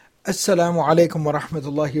Assalamu alaikum wa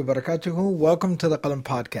rahmatullahi wa barakatuhu. Welcome to the Qalam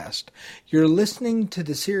Podcast. You're listening to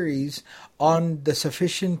the series on The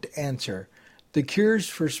Sufficient Answer, the cures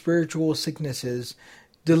for spiritual sicknesses,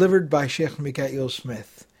 delivered by Sheikh Mikael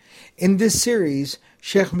Smith. In this series,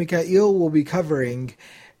 Sheikh Mikael will be covering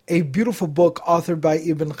a beautiful book authored by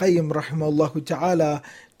Ibn Qayyim rahimahullah ta'ala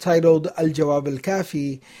titled Al-Jawab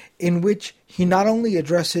al-Kafi, in which he not only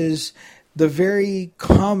addresses the very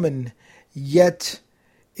common yet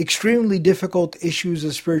extremely difficult issues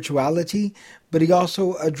of spirituality, but he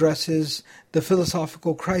also addresses the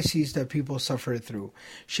philosophical crises that people suffer through.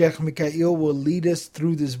 Sheikh Mikael will lead us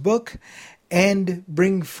through this book and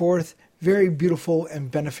bring forth very beautiful and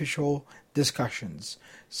beneficial discussions.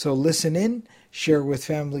 So listen in, share with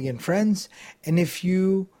family and friends, and if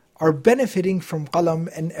you are benefiting from Qalam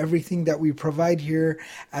and everything that we provide here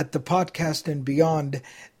at the podcast and beyond,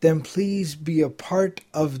 then please be a part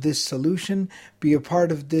of this solution, be a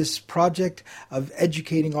part of this project of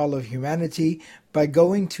educating all of humanity by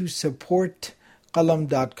going to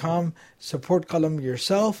supportqalam.com, support Qalam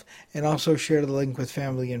yourself, and also share the link with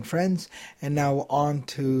family and friends. And now on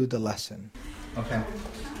to the lesson. Okay.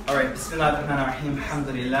 All right. Bismillahirrahmanirrahim.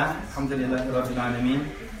 Alhamdulillah. Alhamdulillahi Rabbil Alameen.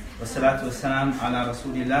 والصلاة والسلام على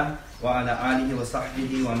رسول الله وعلى آله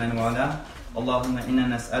وصحبه ومن والاه اللهم إنا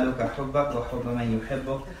نسألك حبك وحب من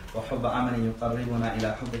يحبك وحب عمل يقربنا إلى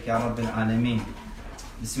حبك يا رب العالمين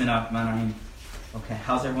بسم الله الرحمن الرحيم. Okay,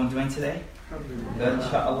 how's everyone doing today? Good,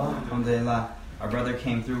 inshallah. Alhamdulillah. Our brother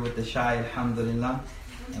came through with the shy, alhamdulillah.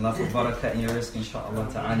 Allah for barakah in your risk, inshallah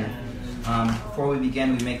ta'ala. Before we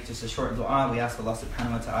begin, we make just a short dua. We ask Allah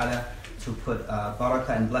subhanahu wa ta'ala to put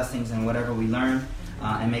barakah and blessings in whatever we learn.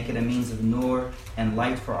 And make it a means of nur and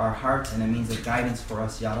light for our hearts and a means of guidance for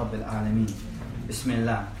us, Ya Rabbil Alameen.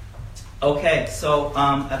 Bismillah. Okay, so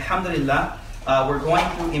alhamdulillah, we're going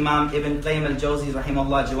through Imam Ibn Qayyim al-Jawzi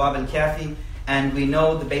rahimahullah Jawab al-Kafi, and we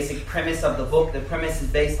know the basic premise of the book. The premise is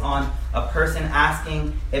based on a person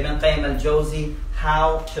asking Ibn Qayyim al-Jawzi,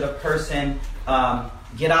 how should a person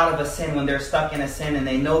get out of a sin when they're stuck in a sin and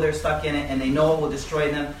they know they're stuck in it and they know it will destroy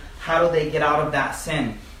them? How do they get out of that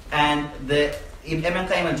sin? And Ibn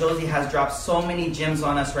Qayyim al-Jawzi has dropped so many gems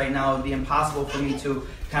on us right now, it would be impossible for me to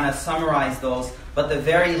kind of summarize those. But the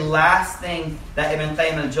very last thing that Ibn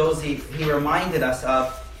Qayyim al-Jawzi, he reminded us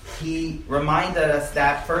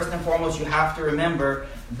that first and foremost you have to remember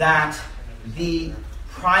that the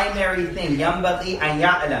primary thing, يَنْبَغِي أَنْ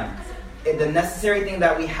يَعْلَمْ, the necessary thing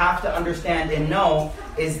that we have to understand and know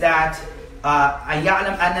is that أَنْ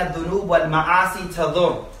يَعْلَمْ أَنَّ الذُّنُوبَ وَالْمَعَاصِي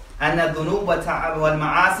تَضُرُّ أن الذنوب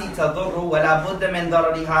والمعاصي تضر ولا بد من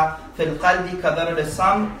ضررها في القلب كضرر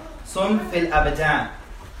السم في الأبدان.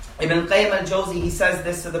 Ibn Qayyim al-Jawzi, he says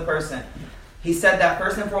this to the person. He said that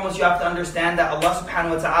first and foremost you have to understand that Allah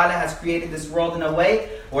subhanahu wa ta'ala has created this world in a way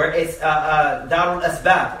where it's darul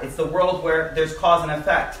asbab. It's the world where there's cause and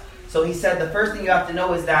effect. So he said the first thing you have to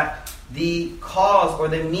know is that the cause or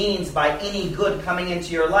the means by any good coming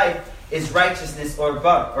into your life is righteousness or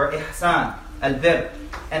bar or ihsan, al-bir.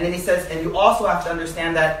 And then he says, and you also have to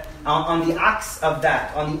understand that on the aks of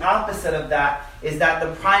that, on the opposite of that, is that the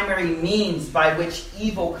primary means by which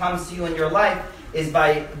evil comes to you in your life is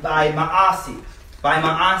by ma'asi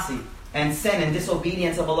and sin and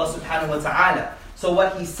disobedience of Allah subhanahu wa ta'ala. So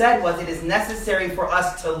what he said was it is necessary for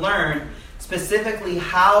us to learn specifically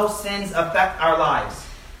how sins affect our lives.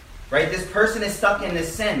 Right? This person is stuck in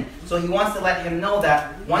this sin. So he wants to let him know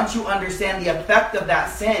that once you understand the effect of that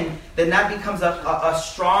sin, then that becomes a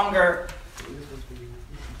stronger...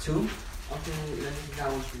 Two?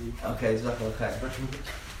 Okay, okay.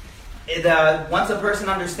 Once a person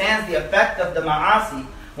understands the effect of the ma'asi,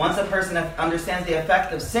 once a person understands the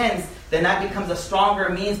effect of sins, then that becomes a stronger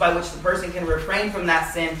means by which the person can refrain from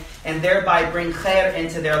that sin and thereby bring khair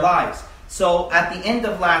into their lives. So at the end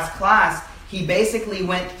of last class, he basically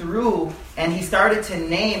went through and he started to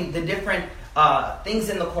name the different things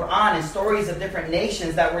in the Quran and stories of different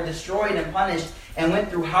nations that were destroyed and punished and went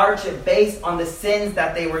through hardship based on the sins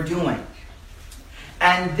that they were doing.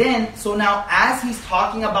 And then, so now as he's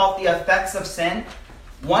talking about the effects of sin,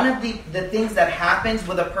 one of the things that happens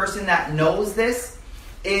with a person that knows this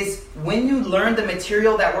is when you learn the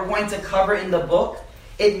material that we're going to cover in the book,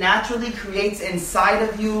 it naturally creates inside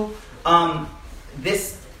of you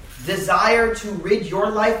this desire to rid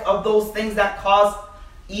your life of those things that cause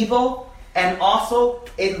evil, and also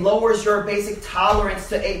it lowers your basic tolerance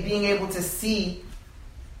to being able to see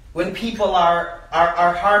when people are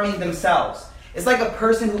harming themselves. It's like a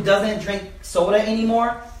person who doesn't drink soda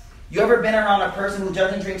anymore. You ever been around a person who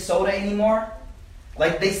doesn't drink soda anymore?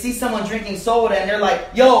 Like they see someone drinking soda and they're like,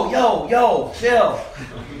 yo, chill.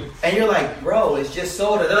 And you're like, bro, it's just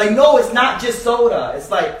soda. They're like, no, it's not just soda. It's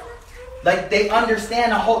like they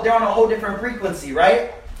understand they're on a whole different frequency,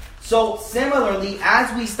 right? So similarly,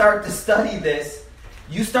 as we start to study this,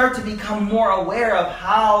 you start to become more aware of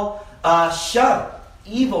how shar,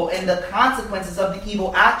 evil, and the consequences of the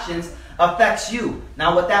evil actions affects you.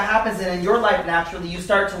 Now, what that happens in your life, naturally, you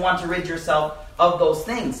start to want to rid yourself of those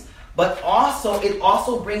things. But also, it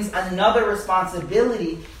also brings another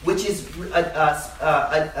responsibility, which is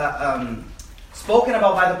spoken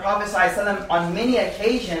about by the Prophet ﷺ on many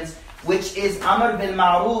occasions, which is Amr bil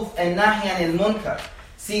Ma'ruf and Nahy anil Munkar.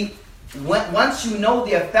 See, once you know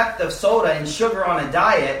the effect of soda and sugar on a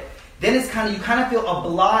diet, then you kind of feel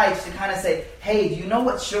obliged to kind of say, hey, do you know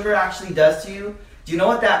what sugar actually does to you? Do you know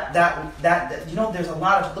what that there's a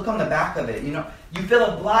lot of, look on the back of it, you feel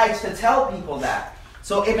obliged to tell people that.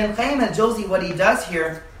 So Ibn Qayyim al-Jawzi, what he does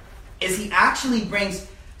here is he actually brings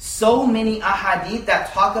so many ahadith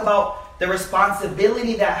that talk about the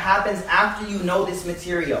responsibility that happens after you know this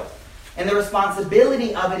material. And the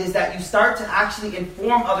responsibility of it is that you start to actually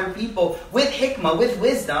inform other people with hikmah, with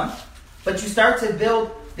wisdom, but you start to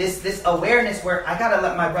build this awareness where I got to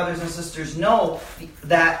let my brothers and sisters know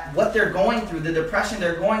that what they're going through, the depression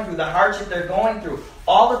they're going through, the hardship they're going through,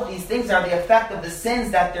 all of these things are the effect of the sins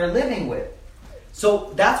that they're living with.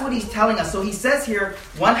 So that's what he's telling us. So he says here,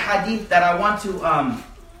 one hadith that I want to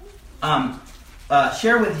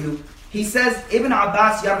share with you. He says, Ibn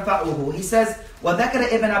Abbas yarfa'uhu. He says, وذكر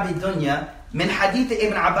ابن أبي الدنيا من حديث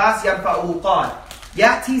ابن عباس يرفعه قال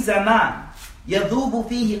يأتي زمان يذوب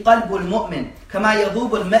فيه قلب المؤمن كما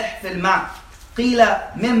يذوب الملح في الماء قيل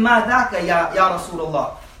مما ذاك يا رسول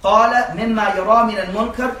الله قال مما يرى من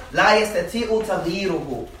المنكر لا يستطيع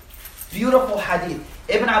تغييره. Beautiful hadith.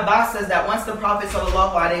 Ibn Abbas says that once the Prophet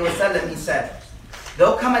ﷺ, he said,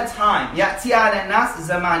 there'll come a time, يأتي على الناس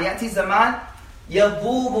زمان, يأتي زمان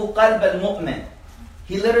يذوب قلب المؤمن.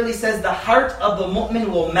 He literally says the heart of the mu'min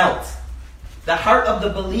will melt. The heart of the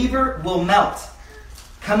believer will melt.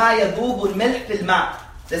 كما يذوب الملح في الماء.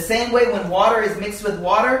 The same way when water is mixed with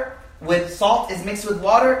water, with salt is mixed with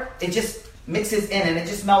water, it just mixes in and it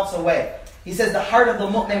just melts away. He says the heart of the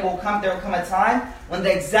mu'min will come, there will come a time when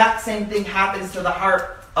the exact same thing happens to the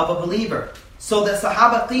heart of a believer. So the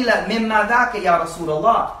Sahaba qila mimma dhaka ya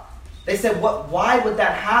Rasulullah. They said, why would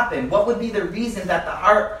that happen? What would be the reason that the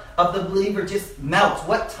heart of the believer just melts?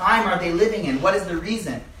 What time are they living in? What is the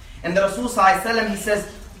reason? And the Rasul ﷺ, he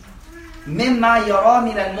says, مِمَّا يَرَى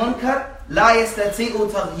مِنَ الْمُنْكَرِ لَا يَسْتَطِيعُ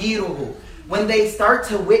تَغْيِيرُهُ. When they start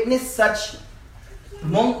to witness such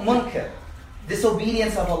munkar,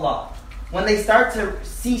 disobedience of Allah, when they start to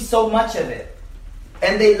see so much of it,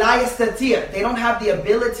 and they لَا يَسْتَطِيعُ, they don't have the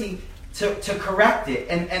ability to correct it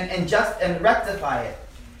and rectify it,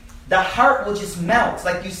 the heart will just melt.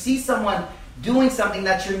 Like you see someone doing something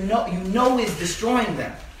that you know is destroying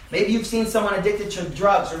them. Maybe you've seen someone addicted to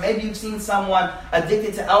drugs, or maybe you've seen someone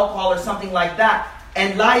addicted to alcohol or something like that.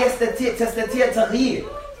 And لا يستطيع تستطيع تغيير.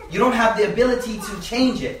 You don't have the ability to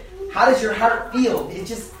change it. How does your heart feel? It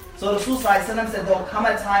just, so Rasul ﷺ said there will come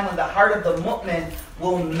a time when the heart of the mu'min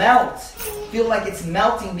will melt, feel like it's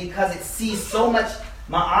melting because it sees so much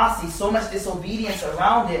ma'asi, so much disobedience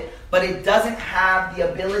around it, but it doesn't have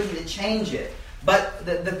the ability to change it. But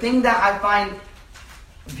the thing that I find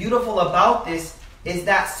beautiful about this is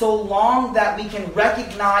that so long that we can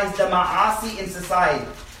recognize the ma'asi in society,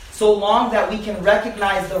 so long that we can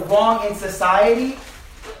recognize the wrong in society,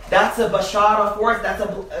 that's a bashara for us, that's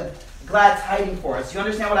a glad tiding for us. You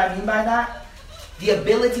understand what I mean by that? The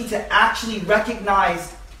ability to actually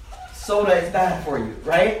recognize soda is bad for you,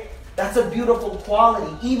 right? That's a beautiful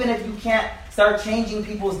quality, even if you can't start changing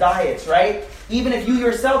people's diets, right? Even if you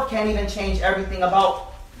yourself can't even change everything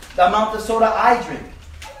about the amount of soda I drink.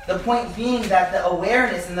 The point being that the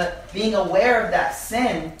awareness and the being aware of that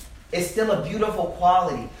sin is still a beautiful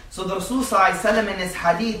quality. So the Rasul ﷺ in his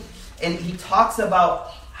hadith, and he talks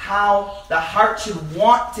about how the heart should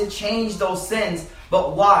want to change those sins,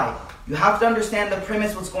 but why? You have to understand the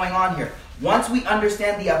premise, what's going on here. Once we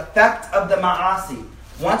understand the effect of the ma'asi,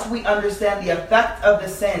 once we understand the effect of the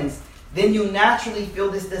sins, then you naturally feel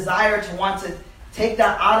this desire to want to take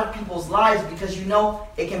that out of people's lives because you know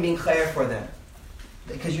it can bring khair for them.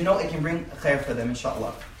 Because you know it can bring khair for them,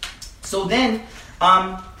 inshallah. So then,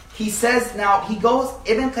 he says now, he goes,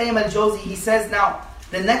 Ibn Qayyim al-Jawzi, he says now,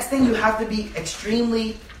 the next thing you have to be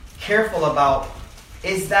extremely careful about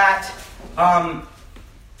is that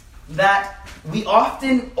that we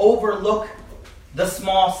often overlook the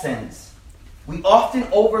small sins. We often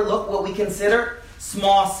overlook what we consider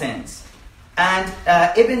small sins. And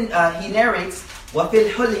he narrates وفي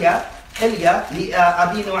حلية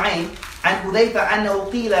لأبي نعيم عن حذيفة أنه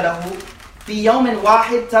قيل له في يوم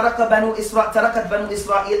واحد تركت بنو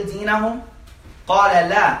إسرائيل دينهم قال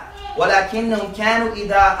لا ولكنهم كانوا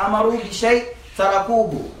إذا أمروا بشيء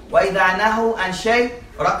تركوه وإذا نهوا عن شيء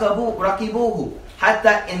ركبوه حتى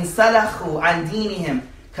انسلخوا عن دينهم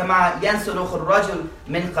كما ينسلخ الرجل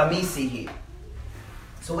من قميصه.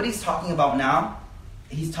 So what he's talking about now,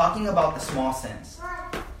 he's talking about the small sins.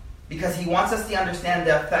 Because he wants us to understand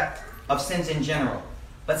the effect of sins in general.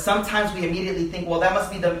 But sometimes we immediately think, well, that must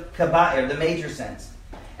be the kaba'ir, the major sins.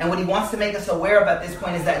 And what he wants to make us aware of at this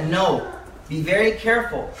point is that no, be very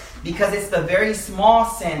careful. Because it's the very small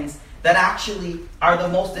sins that actually are the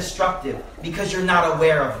most destructive. Because you're not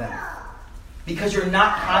aware of them. Because you're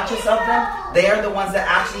not conscious of them, they are the ones that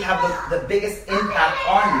actually have the biggest impact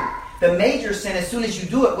on you. The major sin, as soon as you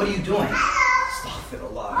do it, what are you doing?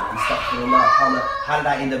 Astaghfirullah, man. Astaghfirullah. How did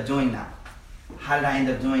I end up doing that? How did I end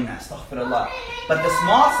up doing that? Astaghfirullah. But the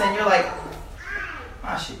small sin, you're like,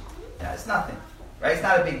 Mashi, yeah, it's nothing. Right? It's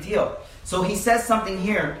not a big deal. So he says something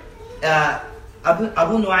here. Abu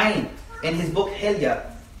Nu'aym, in his book Hilya,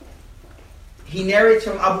 he narrates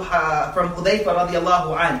from Hudayfa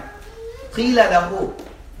radiallahu anhu. قيل له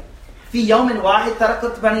في يوم واحد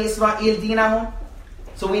تركت بني إسرائيل دينهم.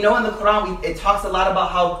 So we know in the Quran, it talks a lot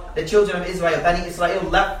about how the children of Israel, Bani Israel,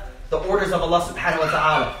 left the orders of Allah subhanahu wa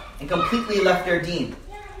ta'ala and completely left their deen.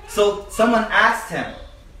 So someone asked him,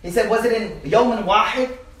 he said, was it in يوم واحد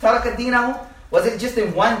تركت دينهم? Was it just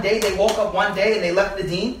in one day, they woke up one day and they left the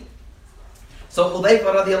deen? So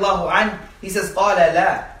Hudayfa radiallahu anhu, he says, قال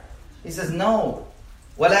لا. He says, no.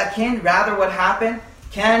 ولكن, rather what happened?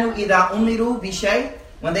 كانوا إذا أمروا بشيء,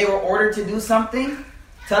 when they were ordered to do something,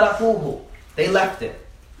 تركوه, they left it.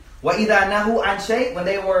 وإذا نهوا عن شيء, when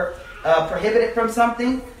they were prohibited from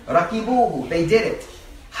something, ركبوه, they did it.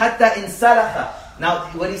 حتى انسلخ. Now,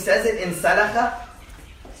 what he says it, انسلخ,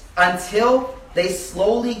 until they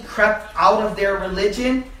slowly crept out of their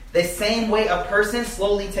religion, the same way a person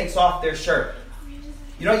slowly takes off their shirt.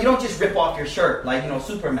 You know, you don't just rip off your shirt like,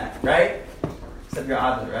 Superman, right? Except you're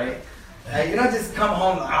Adil, right? You don't just come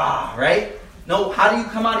home, right? No, how do you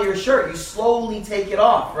come out of your shirt? You slowly take it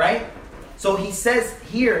off, right? So he says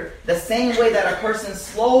here, the same way that a person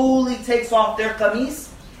slowly takes off their qamis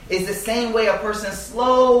is the same way a person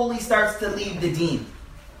slowly starts to leave the deen.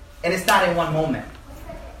 And it's not in one moment.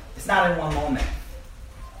 It's not in one moment.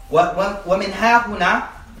 وَمِنْ هَا هُنَا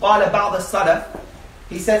قَالَ بَعْضَ السَّلَفِ.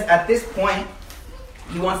 He says at this point,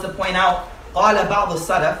 he wants to point out, قَالَ بَعْضَ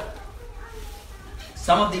السَّلَفِ.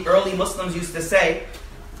 Some of the early Muslims used to say,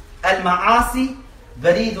 Al-Ma'asi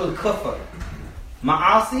Baridul Kufr.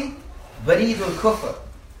 Ma'asi Baridul Kufr.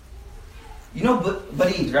 You know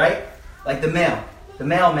Barid, right? Like the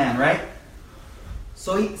mailman, right?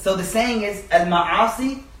 So the saying is,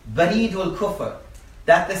 Al-Ma'asi Baridul Kufr.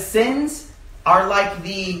 That the sins are like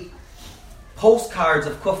the postcards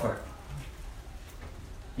of kufr.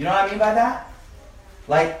 You know what I mean by that?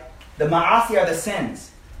 Like, the ma'asi are the sins.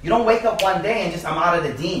 You don't wake up one day and just, I'm out of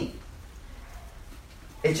the deen.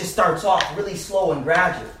 It just starts off really slow and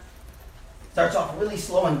gradual.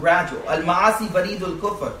 Al-ma'asi baridul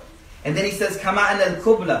kufr. And then he says, Kama an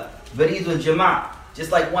al-kubla baridul jama'.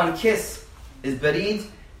 Just like one kiss is barid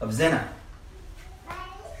of zina.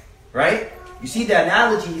 Right? You see the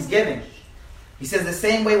analogy he's giving. He says the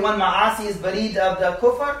same way one ma'asi is barid of the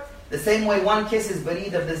kufr, the same way one kiss is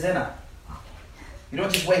barid of the zina. You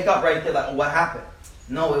don't just wake up right there like, what happened?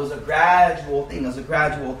 No, it was a gradual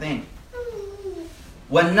thing.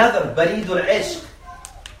 وَالنَّذَرْ بَرِيدُ الْعِشْقِ.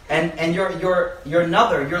 And your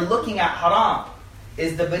nather, you're looking at haram,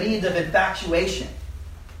 is the barid of infatuation.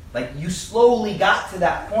 Like, you slowly got to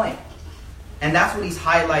that point. And that's what he's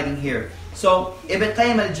highlighting here. So, Ibn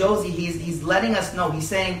Qayyim al-Jawzi, he's letting us know, he's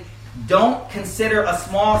saying, don't consider a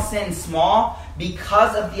small sin small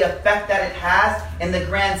because of the effect that it has in the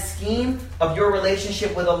grand scheme of your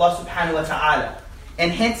relationship with Allah subhanahu wa ta'ala.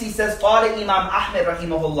 And hence he says, قال Imam Ahmed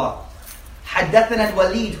رحمه الله حدثنا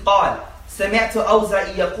الوليد قال سمعت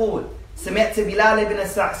أوزعي يقول سمعت بلال بن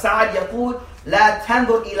سعد يقول لا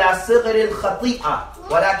تنظر إلى صغر الخطيئة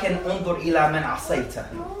ولكن انظر إلى من عصيته.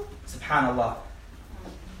 Subhanallah.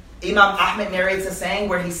 Imam Ahmed narrates a saying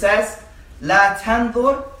where he says, لا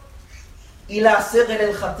تنظر إلى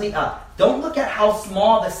صغر الخطيئة. Don't look at how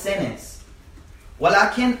small the sin is.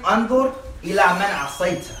 ولكن انظر إلى من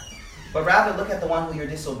عصيته. But rather look at the one who you're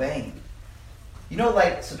disobeying. You know,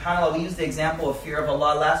 like, subhanAllah, we used the example of fear of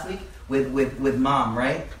Allah last week with mom,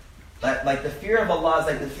 right? Like the fear of Allah is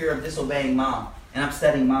like the fear of disobeying mom and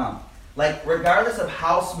upsetting mom. Like, regardless of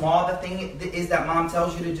how small the thing is that mom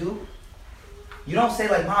tells you to do, you don't say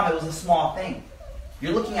like, Mom, it was a small thing.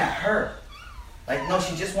 you're looking at her. Like, no,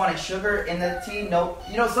 she just wanted sugar in the tea. No,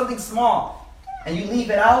 something small. And you leave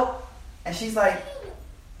it out, and she's like,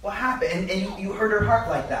 what happened? And you hurt her heart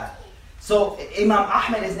like that. So Imam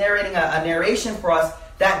Ahmed is narrating a narration for us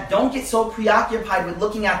that don't get so preoccupied with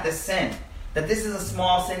looking at the sin. That this is a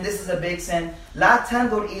small sin, this is a big sin. لا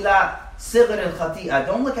تنظر إلى صغر الخطيئة.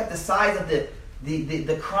 Don't look at the size of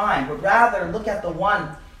the crime, but rather look at the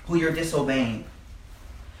one who you're disobeying.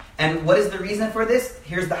 And what is the reason for this?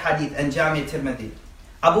 Here's the hadith in Jami' Tirmidhi.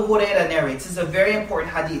 Abu Hurairah narrates. This is a very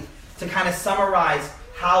important hadith to kind of summarize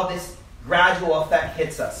how this gradual effect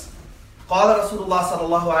hits us. قال رسول الله صلى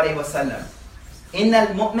الله عليه وسلم إن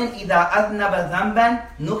المؤمن إذا أذنب ذنبا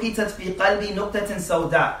نكتت في قلبي نكتة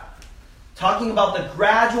سوداء. Talking about the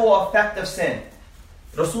gradual effect of sin.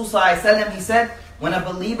 Rasul sallallahu alaihi wasallam, he said, when a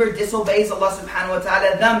believer disobeys Allah subhanahu wa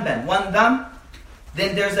ta'ala, dhanban, one dhanb,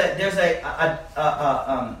 then there's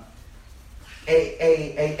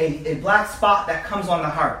a black spot that comes on the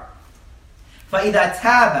heart. فَإِذَا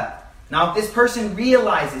تَابَ. Now if this person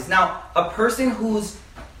realizes, now a person who's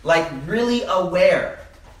like really aware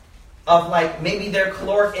of like maybe their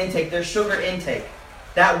caloric intake, their sugar intake,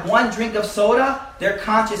 that one drink of soda, they're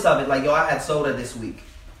conscious of it. Like, yo, I had soda this week.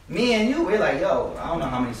 Me and you, we're like, yo, I don't know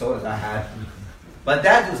how many sodas I had. But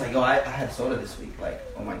that dude's like, yo, I had soda this week. Like,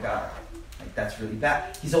 oh my God. Like, that's really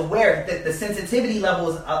bad. He's aware that the sensitivity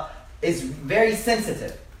level is very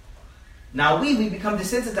sensitive. Now we become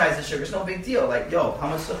desensitized to sugar. It's no big deal. Like, yo, how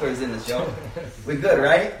much sugar is in this, yo? We're good,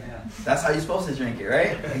 right? Yeah. That's how you're supposed to drink it,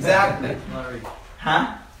 right? Exactly.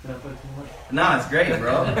 Huh? No, it's great,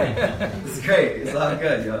 bro. It's great. It's all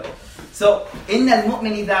good, yo. So, إِنَّ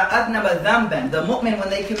الْمُؤْمِنِ إِذَا أَذْنَبَ ذَنْبًا. The mu'min, when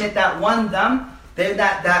they commit that one dhanb,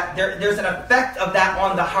 there's an effect of that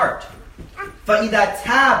on the heart. فَإِذَا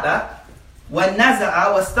تَابَ وَنَزَعَ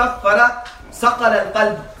وَاسْتَغْفَرَ سَقَلَ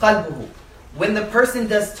قَلْبُهُ. When the person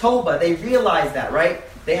does tawbah, they realize that, right?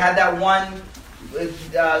 They had that one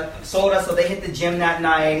soda, so they hit the gym that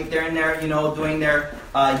night. They're in there, doing their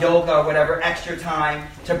yoga or whatever, extra time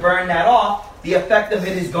to burn that off. The effect of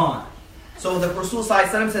it is gone. So the Rasul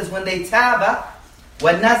ﷺ says, when they taba,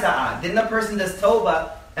 وَنَزَعَ, then the person does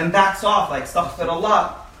tawbah and backs off, like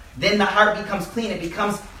astaghfirullah, then the heart becomes clean. It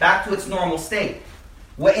becomes back to its normal state.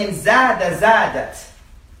 وَإِنْ زَادَ زَادَتْ.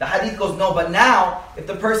 The hadith goes, no, but now, if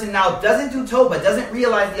the person now doesn't do tawbah, doesn't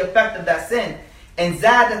realize the effect of that sin, and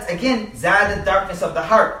zadat, again, zadat, darkness of the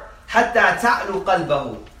heart, hatta ta'lu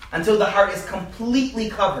qalbahu, until the heart is completely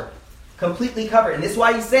covered. Completely covered. And this is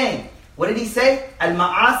why he's saying, what did he say?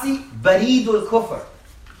 Al-ma'asi baridul kufr.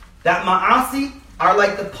 That ma'asi are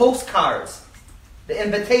like the postcards, the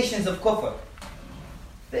invitations of kufr.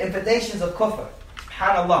 The invitations of kufr.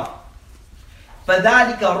 SubhanAllah.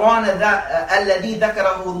 فَذَلِكَ رَانَ الَّذِي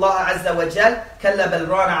ذَكَرَهُ اللَّهَ عَزَّ وَجَلَّ كَلَّ بَلْ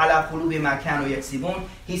رَانَ عَلَى قُلُوبِ مَا كَانُوا يَكْسِبُونَ.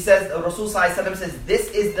 He says, Rasul sallallahu alaihi wasallam says, this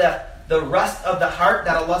is the rust of the heart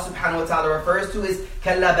that Allah subhanahu wa ta'ala refers to is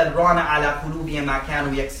كَلَّ بَلْ رَانَ عَلَى قُلُوبِ مَا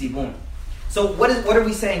كَانُوا يَكْسِبُونَ. So what are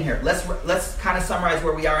we saying here? Let's kind of summarize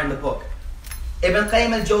where we are in the book. Ibn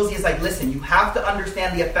Qayyim al-Jawzi is like, listen, you have to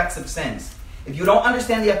understand the effects of sins. If you don't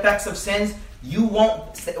understand the effects of sins, you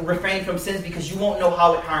won't refrain from sins because you won't know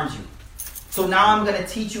how it harms you. So now I'm going to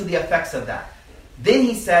teach you the effects of that. Then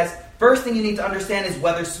he says, first thing you need to understand is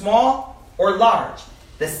whether small or large,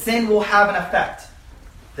 the sin will have an effect.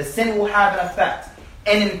 The sin will have an effect.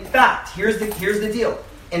 And in fact, here's the deal.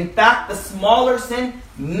 In fact, the smaller sin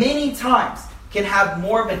many times can have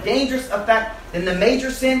more of a dangerous effect than the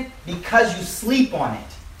major sin because you sleep on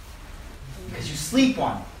it. Because you sleep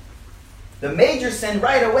on it. The major sin,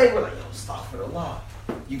 right away, we're like, yo, astaghfirullah.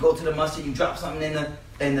 You go to the masjid, you drop something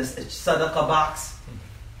in the sadaqah box.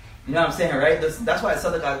 You know what I'm saying, right? That's why the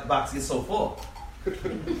sadaqah box gets so full.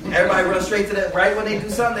 Everybody runs straight to right when they do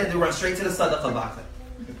something, they run straight to the sadaqah box.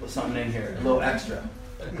 Like, put something in here, a little extra.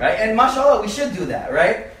 Right? And mashallah, we should do that,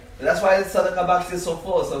 right? That's why the sadaqah box gets so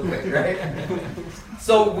full so quick, right?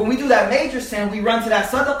 So when we do that major sin, we run to that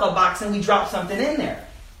sadaqah box and we drop something in there.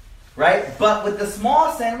 Right? But with the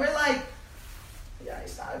small sin, we're like, yeah,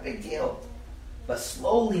 it's not a big deal. But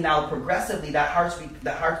slowly now, progressively, that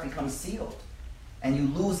heart becomes sealed. And you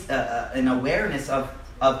lose an awareness of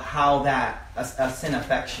how that a sin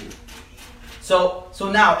affects you. So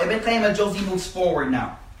now, Ibn Qayyim al-Jawzi moves forward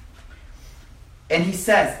now. And he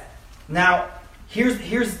says, now,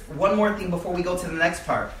 here's one more thing before we go to the next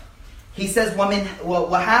part. He says,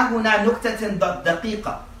 وَهَا هُنَا نُكْتَةٍ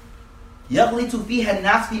دَقِيقَةٍ يَغْلِطُ فِيهَا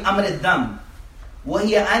النَّاسِ فِي أَمْرِ الذَّنْبِ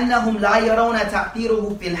وَهِيَ أَنَّهُمْ لَا يَرَوْنَ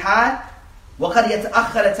تَأْثِيرُهُ فِي الْحَالِ وَقَدْ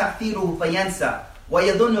يَتَأَخَّرَ تَأْثِيرُهُ فَيَنْسَى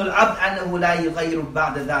وَيَظُنُّ الْعَبْدُ أَنَّهُ لَا يُغَيِّرُ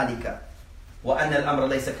بَعْدَ ذَلِكَ وَأَنَّ الْأَمْرَ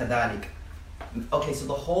لَيْسَ كَذَلِكَ. Okay, so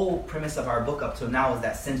the whole premise of our book up till now is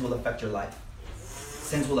that sins will affect your life.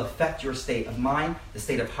 Sins will affect your state of mind, the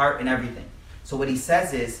state of heart, and everything. So what he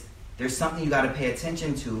says is, there's something you got to pay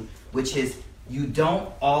attention to, which is you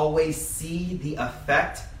don't always see the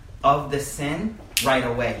effect of the sin right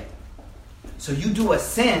away. So you do a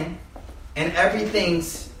sin, and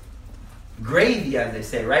everything's gravy, as they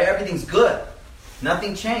say, right? Everything's good.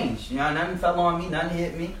 Nothing changed. Nothing fell on me, nothing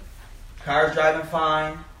hit me. Car's driving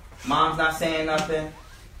fine. Mom's not saying nothing.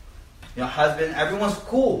 Husband, everyone's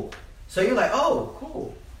cool. So you're like, oh,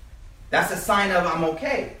 cool. That's a sign of I'm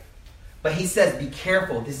okay. But he says, be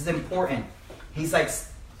careful. This is important. He's like,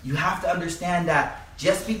 you have to understand that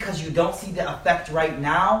just because you don't see the effect right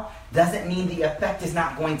now doesn't mean the effect is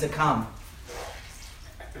not going to come.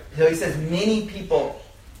 So he says, many people...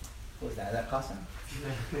 What was that? Is that Qasim?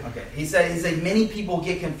 Okay. He said, many people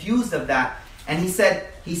get confused of that. And he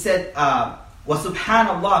said, وَسُبْحَانَ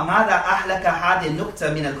اللَّهِ مَاذَا أَحْلَكَ هَذِهِ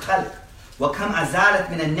النُّكْتَةِ مِنَ الْخَلْقِ وَكَمْ أَزَالَتْ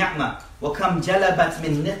مِنَ النِّعْمَةِ وَكَمْ جَلَبَتْ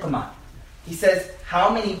مِنْ نِقْمَةِ. He says, how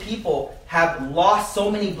many people have lost so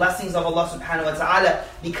many blessings of Allah subhanahu wa ta'ala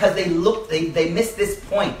because they missed this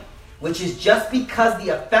point, which is just because the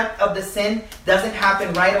effect of the sin doesn't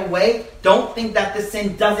happen right away, don't think that the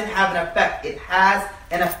sin doesn't have an effect. It has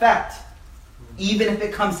an effect, even if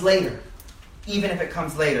it comes later. Even if it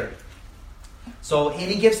comes later. So, and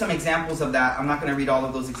he gives some examples of that. I'm not going to read all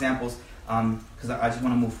of those examples because I just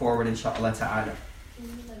want to move forward, inshaAllah ta'ala.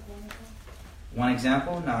 One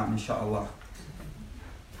example? No, inshaAllah.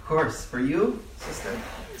 Of course. For you, sister?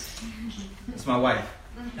 It's my wife.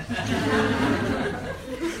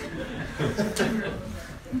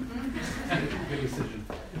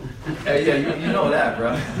 Yeah, you know that,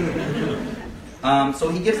 bro. So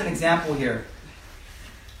he gives an example here.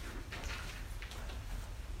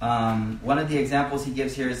 One of the examples he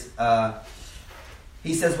gives here is,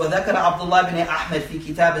 he says, وذكر عبد الله بن أحمد في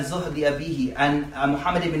كتاب الزهد لأبيه عن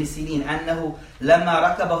محمد بن سيرين أنه لما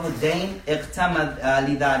ركبه الدين اغتم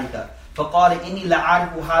لذلك فقال إني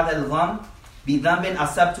لأعرف هذا الغم بذنب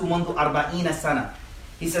أصبت منذ 40 سنة.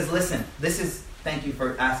 He says, listen, thank you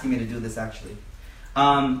for asking me to do this actually.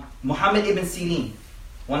 Muhammad ibn Sirin,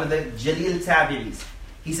 one of the Jalil Tabi'is,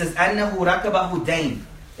 he says, أنه ركبه الدين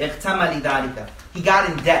اغتم لذلك. He got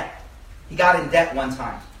in debt. He got in debt one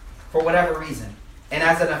time for whatever reason. And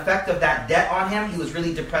as an effect of that debt on him, he was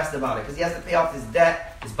really depressed about it because he has to pay off his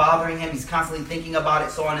debt. It's bothering him. He's constantly thinking about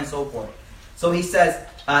it, so on and so forth. So he says,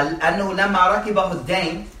 أنه لما ركبه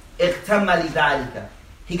الدين اغتم لذلك.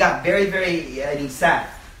 He got very sad.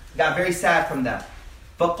 He got very sad from that.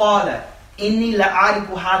 فقال إني لأعرف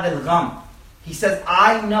هذا الغم. He says,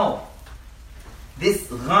 I know this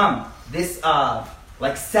gham, this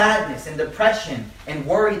like sadness and depression and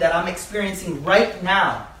worry that I'm experiencing right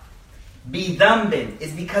now. بِذَنْبٍ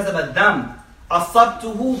is because of a dhanb.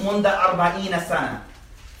 أَصَبْتُهُ مُنْدَ 40 سَنَةً.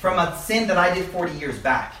 From a sin that I did 40 years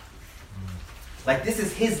back. Like this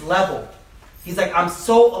is his level. He's like,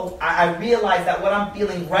 I realize that what I'm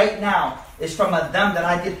feeling right now is from a dhanb that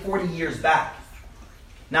I did 40 years back.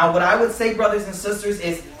 Now what I would say, brothers and sisters,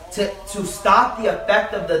 is to stop the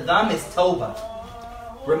effect of the dhanb is tawbah.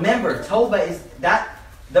 Remember, tawbah is that.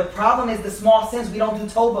 The problem is the small sins, we don't do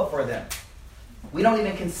tawbah for them. We don't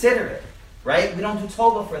even consider it, right? We don't do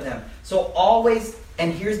tawbah for them. So always,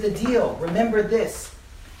 and here's the deal, remember this.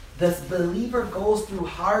 The believer goes through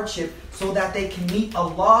hardship so that they can meet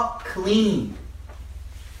Allah clean.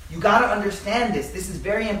 You got to understand this. This is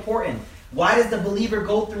very important. Why does the believer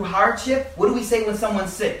go through hardship? What do we say when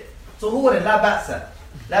someone's sick? Tuhur, la ba'sa.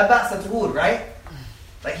 La ba'sa tuhur, right?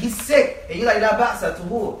 Like he's sick, and you're like, la ba'sa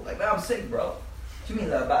tuhur. Like, man, I'm sick, bro. What do you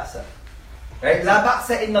mean la ba'sa? Right? La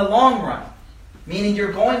ba'sa in the long run. Meaning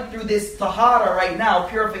you're going through this tahara right now,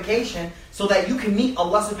 purification, so that you can meet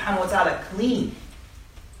Allah subhanahu wa ta'ala clean.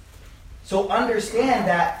 So understand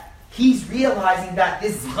that he's realizing that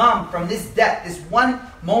this gham from this debt, this one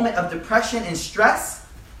moment of depression and stress,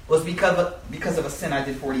 was because of a sin I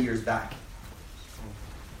did 40 years back.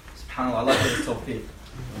 SubhanAllah, Allah give us tawfiq.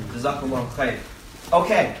 Jazakallahu khair.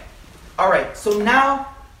 Okay, alright, so now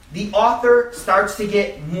the author starts to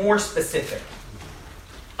get more specific.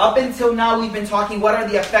 Up until now we've been talking, what are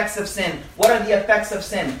the effects of sin? What are the effects of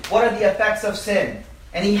sin? What are the effects of sin?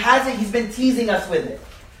 And he's been teasing us with it.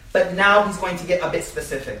 But now he's going to get a bit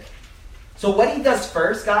specific. So what he does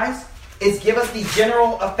first, guys, is give us the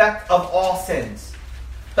general effect of all sins.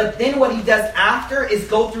 But then what he does after is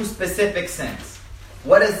go through specific sins.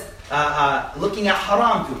 What does looking at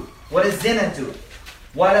haram do? What does zina do?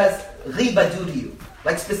 What does ghiba do to you?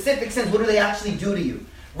 Like specific sins, what do they actually do to you?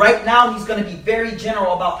 Right now he's going to be very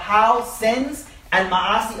general about how sins and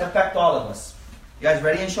ma'asi affect all of us. You guys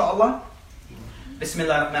ready, inshallah?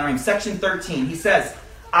 Bismillah ar-Rahman ar-Rahim. Section 13. He says,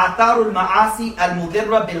 آثار المعاصي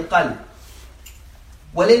المضرة بالقلب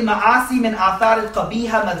وللمعاصي من آثار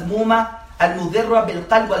القبيحة مذمومة المضرة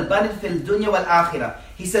بالقلب والبدن في الدنيا والآخرة.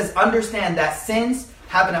 He says, understand that sins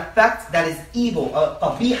have an effect that is evil,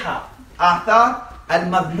 قبيحة, آثار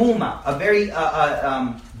المذمومة, a very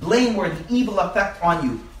blameworthy, evil effect on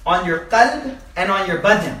you, on your qalb and on your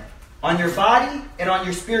badan, on your body and on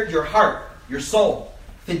your spirit, your heart, your soul.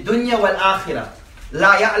 في الدنيا والآخرة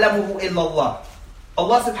لا يعلمه إلا الله.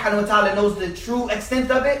 Allah subhanahu wa ta'ala knows the true extent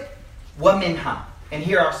of it. وَمِنْهَا. And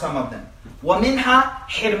here are some of them. وَمِنْهَا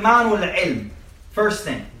حِرْمَانُ الْعِلْمِ. First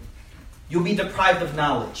thing, you'll be deprived of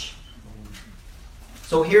knowledge.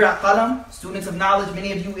 So here at Qalam, students of knowledge,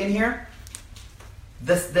 many of you in here,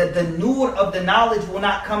 the nur of the knowledge will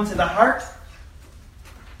not come to the heart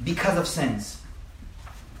because of sins.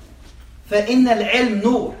 فَإِنَّ الْعِلْمِ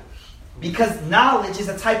نُور. Because knowledge is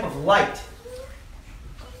a type of light.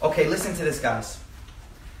 Okay, listen to this, guys.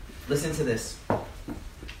 Listen to this.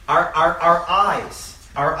 Our eyes,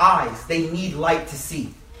 they need light to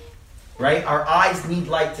see. Right? Our eyes need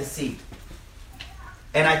light to see.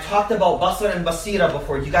 And I talked about basar and basira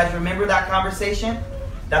before. You guys remember that conversation?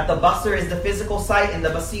 That the basar is the physical sight and the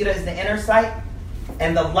basira is the inner sight.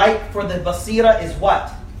 And the light for the basira is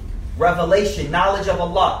what? Revelation, knowledge of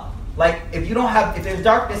Allah. Like, if there's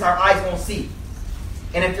darkness, our eyes won't see.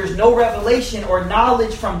 And if there's no revelation or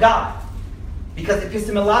knowledge from God, because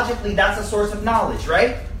epistemologically, that's a source of knowledge,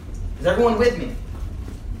 right? Is everyone with me?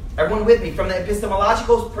 Everyone with me? From the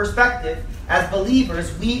epistemological perspective, as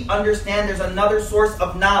believers, we understand there's another source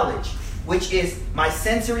of knowledge, which is my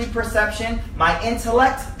sensory perception, my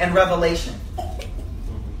intellect, and revelation.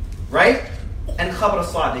 Right? And khabar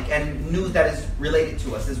sadiq, and news that is related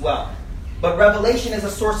to us as well. But revelation is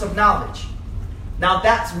a source of knowledge. Now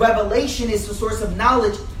that's revelation is a source of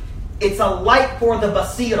knowledge. It's a light for the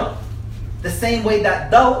basira. The same way that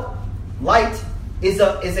though light is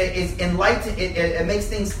enlightened, it makes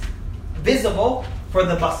things visible for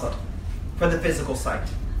the basar, for the physical sight.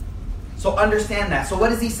 So understand that. So what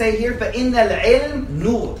does he say here? فَإِنَّ الْعِلْمِ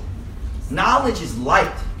نُورٌ. Knowledge is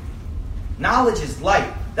light. Knowledge is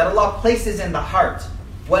light that Allah places in the heart.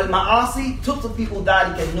 وَالْمَعَاصِي تُطْفِئُ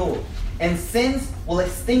ذَلِكَ النُّورِ. And sins will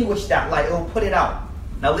extinguish that light. It will put it out.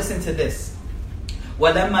 Now listen to this.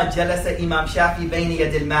 وَلَمَّا جَلَسَ إِمَامْ شَافِي بَيْنِ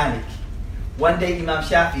يَدِ الْمَالِكِ. One day Imam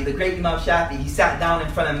Shafi, the great Imam Shafi, he sat down in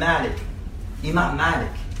front of Malik. Imam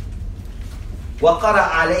Malik. وَقَرَأَ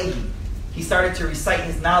عَلَيْهِ. He started to recite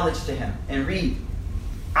his knowledge to him and read.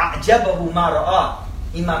 أَعْجَبَهُ مَا رَآهُ.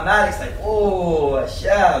 Imam Malik's like, oh,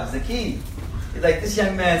 Shab, Zaki. He's like, this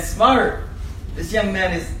young man's smart. This young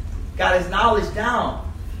man has got his knowledge down.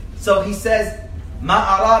 So he says, مَا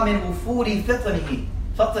أَرَى مِنْ وُفُورِ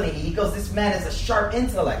فَطْنِهِ. He goes, this man is a sharp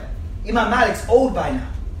intellect. Imam Malik's old by now.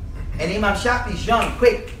 And Imam Shafi's young,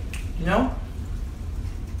 quick, you know?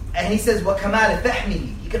 And he says, وَكَمَالِ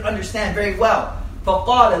فَحْمِهِ. He could understand very well.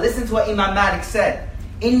 فَقَالَ. Listen to what Imam Malik said.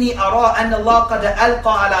 إِنِّي أَرَىٰ أَنَّ اللَّهَ قَدْ أَلْقَى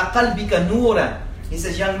عَلَىٰ قَلْبِكَ نُورًا. He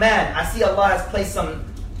says, young man, I see Allah has placed some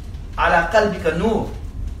عَلَىٰ قَلْبِكَ نُور.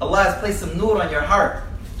 Allah has placed some nur on your heart.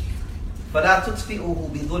 فَلَا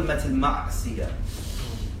تُطْفِئُهُ بِظُلْمَةِ الْمَعْصِيَةِ.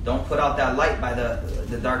 Don't put out that light by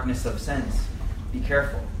the darkness of sins. Be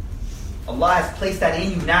careful. Allah has placed that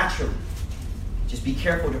in you naturally. Just be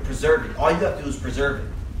careful to preserve it. All you have to do is preserve it.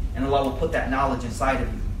 And Allah will put that knowledge inside of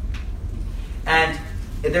you. And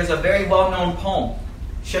there's a very well-known poem.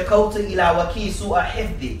 شَكَوْتُ إِلَى وَكِي سُوءَ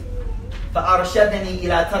حِفْدِي فَأَرْشَدَنِي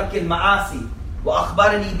إِلَى تَرْكِ الْمَعَاصِي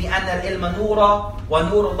وَأَخْبَرَنِي بِأَنَّ الْعِلْمَ نُورًا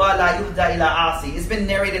وَنُورُ اللَّهِ لَا يُهْدَى إِلَى عَاصِي. It's been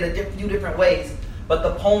narrated a few different ways. But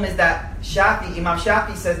the poem is that Imam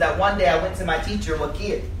Shafi says that one day I went to my teacher,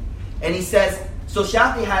 Waqi', and he says, so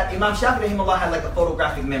Imam Shafi rahimahullah had like a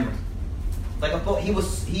photographic memory.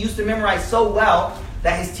 He used to memorize so well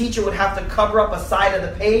that his teacher would have to cover up a side of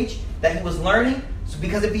the page that he was learning,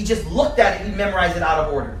 because if he just looked at it, he'd memorize it out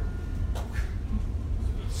of order.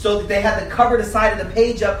 So they had to cover the side of the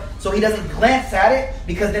page up so he doesn't glance at it,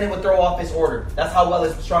 because then it would throw off his order. That's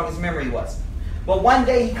how strong his memory was. But one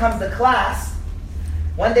day he comes to class,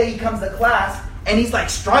 and he's like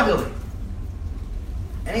struggling.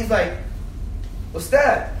 And he's like, what's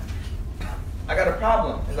that? I got a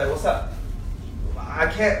problem. He's like, what's up? I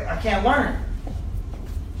can't learn.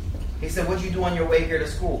 He said, what'd you do on your way here to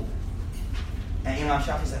school? And Imam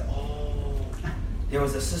Shafi said, oh, there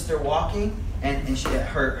was a sister walking, and she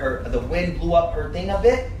the wind blew up her thing a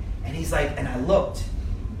bit, and he's like, and I looked.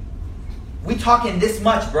 We talking this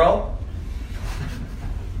much, bro.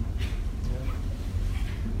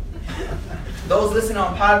 Those listening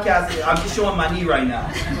on podcasts, I'm just showing my knee right now.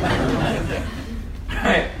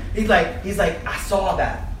 Right? He's like, I saw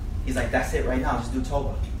that. He's like, that's it right now. Just do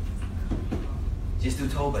Tawbah. Just do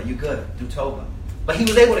Tawbah. You good. Do Tawbah. But he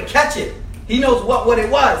was able to catch it. He knows what it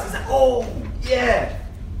was. He's like, oh, yeah.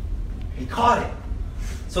 He caught it.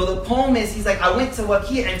 So the poem is, he's like, I went to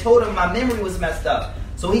Waqi' and told him my memory was messed up.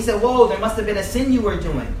 So he said, whoa, there must have been a sin you were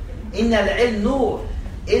doing. Inna al-ilm nur.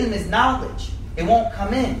 Ilm is knowledge. It won't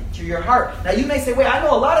come in to your heart. Now you may say, wait, I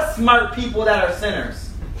know a lot of smart people that are sinners.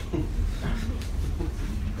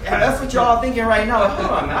 Yeah, that's what you're all thinking right now. Hold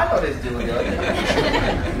on, man. I know this dude.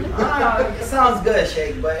 It sounds good,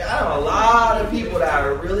 Sheikh, but I know a lot of people that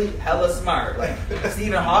are really hella smart. Like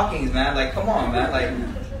Stephen Hawking, man. Like, come on, man. Like,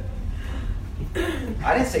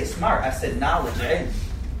 I didn't say smart. I said knowledge. Ilm.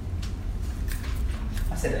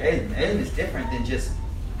 I said ilm. Ilm is different than just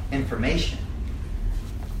information.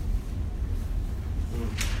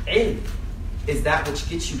 Ilm is that which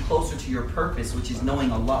gets you closer to your purpose, which is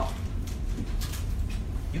knowing Allah.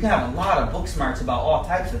 You can have a lot of book smarts about all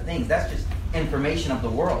types of things. That's just information of the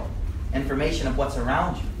world, information of what's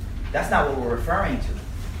around you. That's not what we're referring to.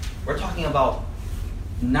 We're talking about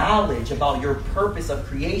knowledge about your purpose of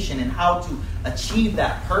creation and how to achieve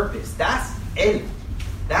that purpose. That's ilm.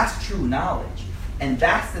 That's true knowledge. And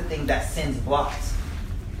that's the thing that sins blocks.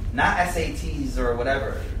 Not SATs or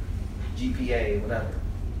whatever, GPA, whatever.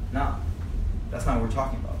 No, that's not what we're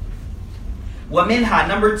talking about. وَمِنْهَا,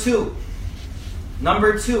 number two.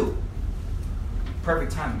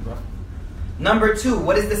 Perfect timing, bro. Number two,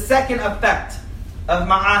 what is the second effect of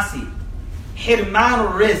ma'asi?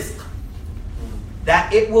 Hirman rizq.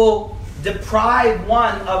 That it will deprive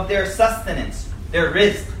one of their sustenance, their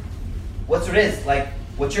rizq. What's rizq? Like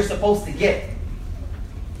what you're supposed to get.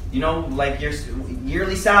 You know, like your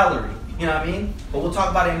yearly salary. You know what I mean? But we'll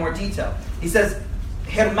talk about it in more detail. He says,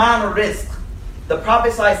 Hirman rizq. The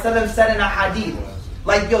Prophet ﷺ said in a hadith,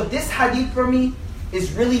 like, yo, this hadith for me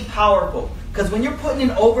is really powerful. Because when you're putting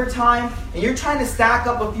in overtime and you're trying to stack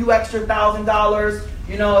up a few extra $1,000,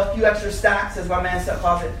 you know, a few extra stacks, as my man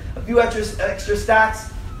calls it, a few extra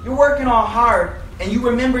stacks, you're working all hard, and you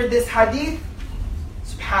remember this hadith,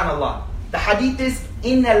 subhanallah. The hadith is,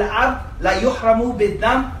 إِنَّ الْعَبْدَ لَا يُحْرَمُ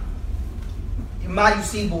بِالذَّنْبِ مَا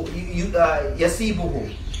يُصِيبُهُ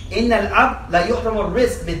إِنَّ الْعَبْدَ لَا يُحْرَمُ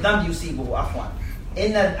الرِّزْقِ بِالذَّنْبِ يُصِيبُهُ عفوا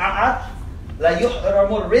إِنَّ الْعَبْدَ لَا يُحْرَمُ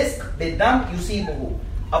الرِّزْقِ بِالذَّنْبِ يُصِيبُهُ.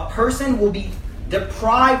 A person will be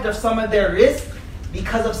deprived of some of their rizq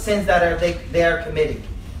because of sins that they are committing.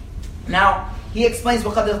 Now, he explains,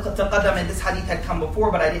 وَقَدْ تَقَدَّمَ, and this hadith had come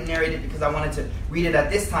before, but I didn't narrate it because I wanted to read it at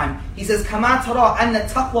this time. He says, كَمَا تَرَى أَنَّ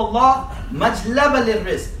تَقْوَى اللَّهِ مَجْلَبَ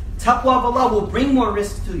لِلرِّزْقِ. Taqwa of Allah will bring more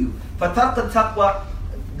risk to you. فَتَرْقَ التَّقْوَى,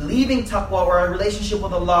 leaving taqwa or a relationship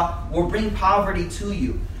with Allah will bring poverty to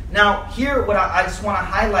you. Now, here, what I just want to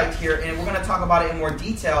highlight here, and we're going to talk about it in more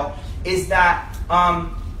detail, is that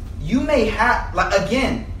you may have, like,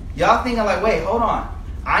 again, y'all thinking like, wait, hold on.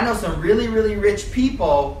 I know some really, really rich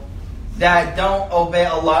people that don't obey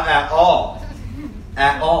Allah at all.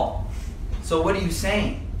 At all. So what are you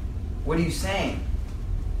saying? What are you saying?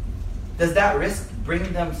 Does that risk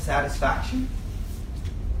bring them satisfaction?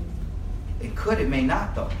 It could, it may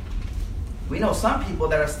not though. We know some people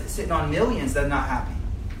that are sitting on millions that are not happy.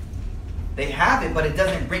 They have it, but it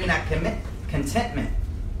doesn't bring that contentment.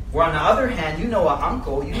 Where on the other hand, you know an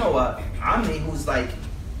uncle, you know a Ammi who's like,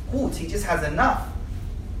 he just has enough.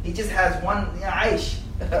 He just has one aish.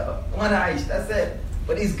 One aish, that's it.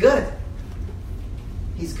 But he's good.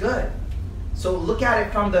 He's good. So look at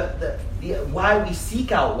it from the why we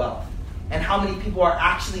seek out wealth. And how many people are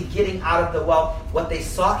actually getting out of the wealth what they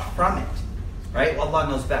sought from it. Right? Allah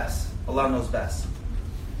knows best. Allah knows best.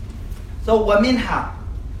 So, وَمِنْهَا.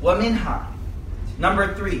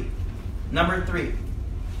 Number three.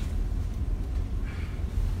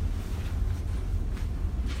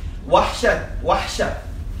 وحشة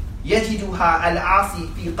يجدها العاصي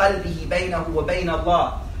في قلبه بينه وبين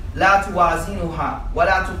الله لا توازنها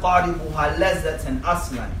ولا تقاربها لذة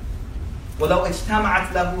أصلا ولو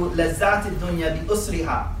اجتمعت له لذات الدنيا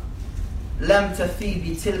بأسرها لم تفي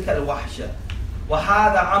بتلك الوحشة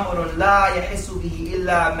وهذا أمر لا يحس به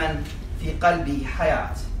إلا من في قلبه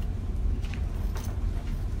حياة.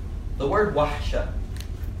 The word wahsha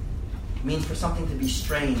means for something to be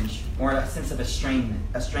strange or a sense of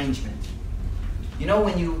estrangement. You know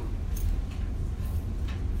when you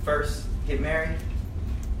first get married,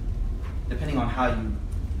 depending on how you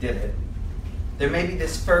did it, there may be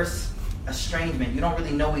this first estrangement. You don't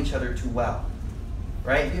really know each other too well,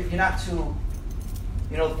 right? You're not too,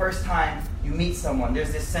 the first time you meet someone,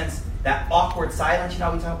 there's this sense, that awkward silence, we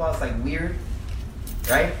talk about, it's like weird,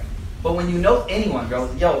 right? But when you know anyone,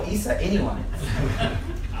 girls, yo, Isa, anyone,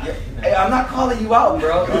 Hey, I'm not calling you out,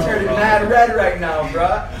 bro. You're turning mad red right now,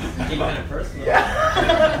 bro. Keeping it personal.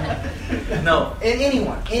 Yeah. No, and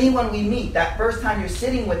anyone we meet, that first time you're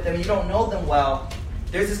sitting with them, you don't know them well,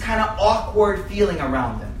 there's this kind of awkward feeling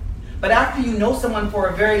around them. But after you know someone for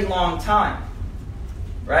a very long time,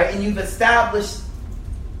 right, and you've established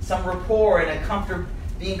some rapport and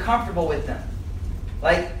being comfortable with them,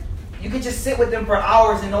 like, you could just sit with them for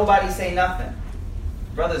hours and nobody say nothing.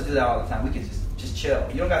 Brothers do that all the time. We could just chill.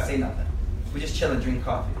 You don't got to say nothing. We just chill and drink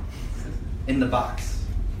coffee in the box.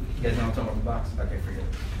 You guys know what I'm talking about, the box? Okay, forget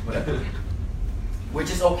it. Whatever. We're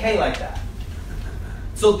just okay like that.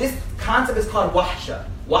 So this concept is called wahsha.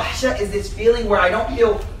 Wahsha is this feeling where I don't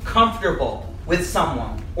feel comfortable with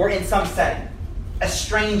someone or in some setting.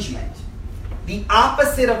 Estrangement. The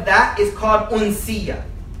opposite of that is called unsiya.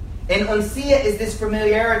 And unsiya is this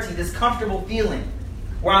familiarity, this comfortable feeling.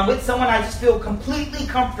 Where I'm with someone, I just feel completely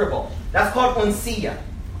comfortable. That's called unsiya.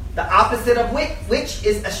 The opposite of which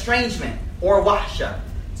is estrangement or wahsha.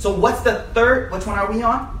 So what's the third? Which one are we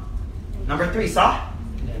on? Number 3, sah?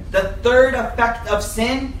 The third effect of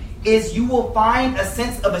sin is you will find a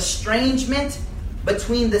sense of estrangement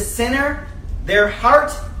between the sinner, their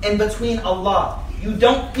heart, and between Allah. You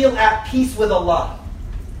don't feel at peace with Allah.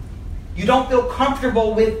 You don't feel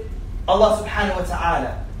comfortable with Allah subhanahu wa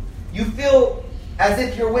ta'ala. You feel as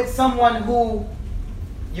if you're with someone who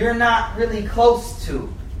you're not really close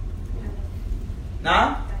to.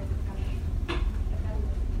 Nah?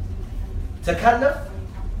 Takalluf?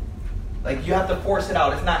 Like you have to force it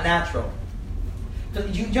out. It's not natural. So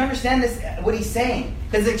do you understand this? What he's saying?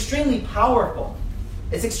 Because it's extremely powerful.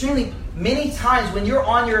 It's extremely, many times when you're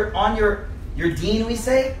on your deen, we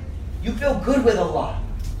say, you feel good with Allah.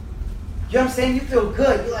 You know what I'm saying? You feel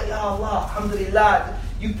good. You're like, Ya Allah, alhamdulillah.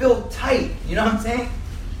 You feel tight. You know what I'm saying?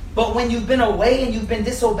 But when you've been away and you've been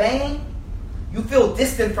disobeying, you feel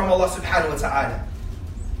distant from Allah subhanahu wa ta'ala.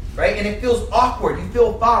 Right? And it feels awkward. You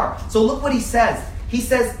feel far. So look what he says. He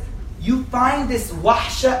says, you find this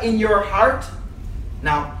wahsha in your heart.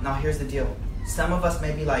 Now here's the deal. Some of us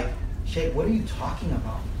may be like, Shaykh, what are you talking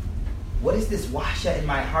about? What is this wahsha in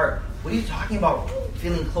my heart? What are you talking about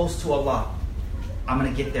feeling close to Allah? I'm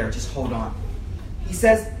going to get there. Just hold on. He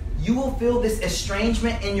says, you will feel this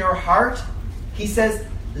estrangement in your heart. He says,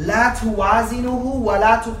 لا توازنه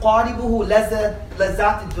ولا تقاربه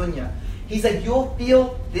لذات الدنيا. He's like, you'll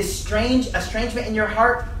feel this strange estrangement in your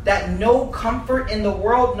heart that no comfort in the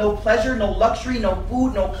world, no pleasure, no luxury, no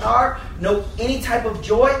food, no car, no any type of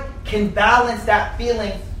joy can balance that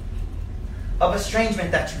feeling of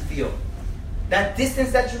estrangement that you feel. That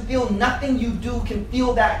distance that you feel, nothing you do can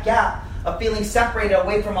fill that gap of feeling separated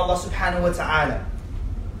away from Allah subhanahu wa ta'ala.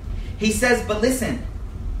 He says, but listen,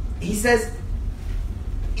 he says,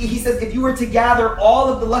 if you were to gather all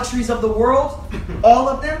of the luxuries of the world, all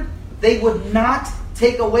of them, they would not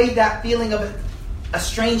take away that feeling of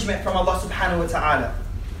estrangement from Allah subhanahu wa ta'ala.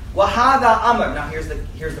 وَهَذَا أَمْرٌ. Now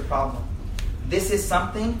here's the problem. This is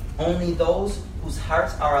something only those whose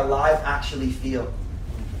hearts are alive actually feel.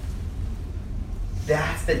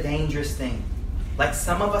 That's the dangerous thing. Like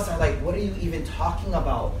some of us are like, what are you even talking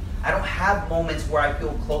about? I don't have moments where I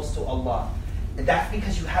feel close to Allah. And that's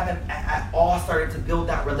because you haven't at all started to build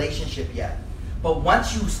that relationship yet. But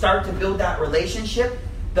once you start to build that relationship,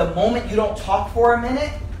 the moment you don't talk for a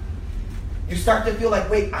minute, you start to feel like,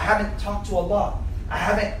 wait, I haven't talked to Allah. I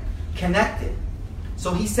haven't connected.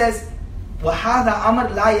 So he says, وَهَذَا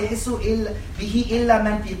أَمْرٌ لَا يَحِسُّ بِهِ إِلَّا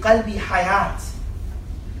مَنْ فِي قَلْبِ حَيَاةٍ.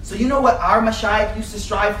 So you know what our mashayikh used to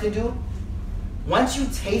strive to do? Once you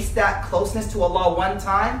taste that closeness to Allah one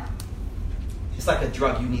time, it's like a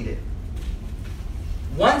drug, you need it.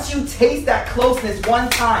 Once you taste that closeness one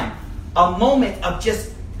time, a moment of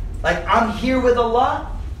just like I'm here with Allah,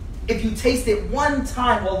 if you taste it one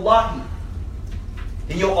time, wallahi,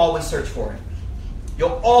 then you'll always search for it.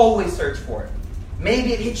 You'll always search for it.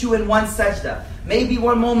 Maybe it hit you in one sajda. Maybe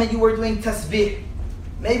one moment you were doing tasbih.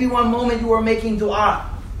 Maybe one moment you were making dua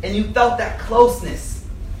and you felt that closeness.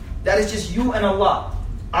 That is just you and Allah.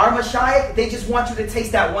 Our mashayikh, they just want you to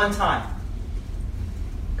taste that one time.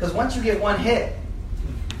 Because once you get one hit,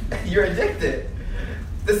 you're addicted.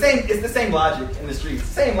 It's the same logic in the streets.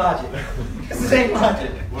 Same logic. It's the same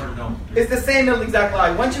logic. It's the same exact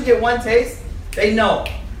logic. Once you get one taste, they know.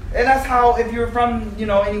 And that's how, if you're from,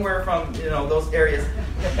 anywhere from, those areas,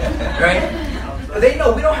 right? They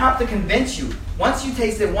know. We don't have to convince you. Once you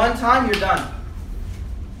taste it one time, you're done.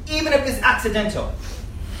 Even if it's accidental.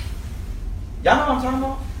 Y'all know what I'm talking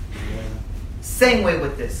about? Yeah. Same way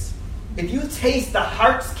with this. If you taste the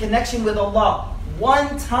heart's connection with Allah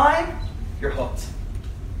one time, you're hooked.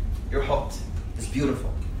 You're hooked. It's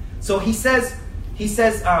beautiful. So he says, He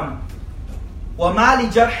says, وَمَا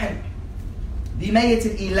لِجَرْحٍ بِمَيِّةِ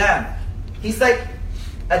الْإِيلَامِ. He's like,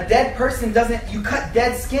 a dead person doesn't, you cut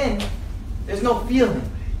dead skin, there's no feeling.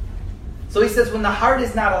 So he says when the heart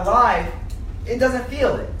is not alive, it doesn't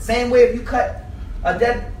feel it. Same way if you cut a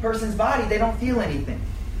dead person's body, they don't feel anything.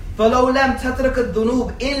 فَلَوْ لَمْ تَتْرَكَ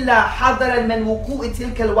الذُّنُوبِ إِلَّا حَذَرًا مِنْ وُقُوءِ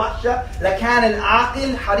تِلْكَ الْوَحْشَةِ لَكَانَ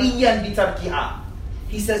الْعَاقِلْ حَرِيًّا بِتَرْكِهَا.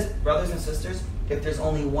 He says, brothers and sisters, if there's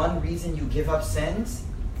only one reason you give up sins,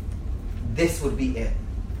 this would be it.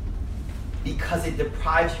 Because it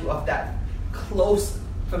deprives you of that close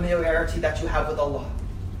familiarity that you have with Allah.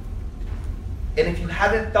 And if you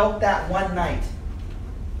haven't felt that one night,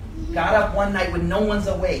 got up one night when no one's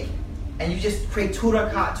awake, and you just pray 2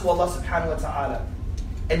 rakat to Allah subhanahu wa ta'ala,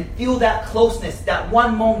 and feel that closeness, that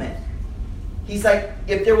one moment. He's like,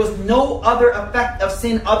 if there was no other effect of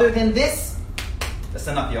sin other than this, that's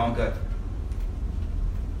enough, yo, I'm good.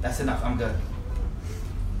 That's enough, I'm good.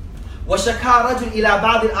 وَشَكَى رَجُلْ إِلَى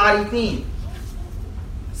بَعْضِ الْعَارِفِينَ.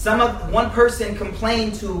 One person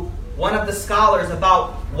complained to one of the scholars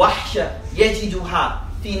about وَحْشَ يَجِدُهَا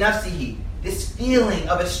فِي نَفْسِهِ, this feeling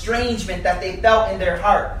of estrangement that they felt in their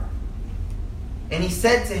heart. And he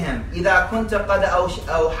said to him, إِذَا كُنْتَ قَدْ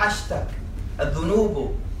أَوْحَشْتَكَ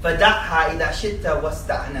الذُّنُوبُ فَدَعْهَا إِذَا شِئْتَ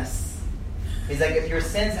وَاسْتَأْنَسْ. He's like, if your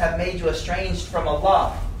sins have made you estranged from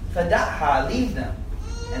Allah, فَدَعْهَا, leave them.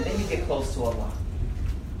 And then you get close to Allah.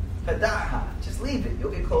 فَدَعْهَا, just leave it.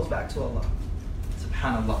 You'll get close back to Allah.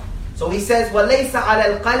 SubhanAllah. So he says, وَلَيْسَ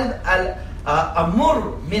عَلَى الْقَلْبِ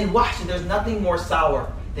أَمُرْ مِنْ وَحْشٍ. There's nothing more sour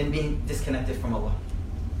than being disconnected from Allah.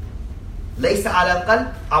 لَيْسَ عَلَى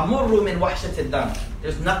الْقَلْبِ أَمُرُّ مِنْ وَحْشَةِ الدَّمِ.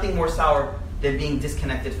 There's nothing more sour than being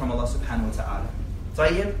disconnected from Allah subhanahu wa ta'ala.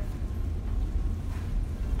 طيب?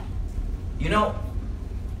 You know,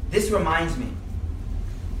 this reminds me.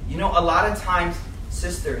 You know, a lot of times,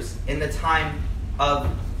 sisters, in the time of,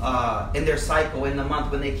 in their cycle, in the month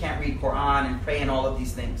when they can't read Quran and pray and all of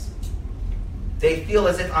these things, they feel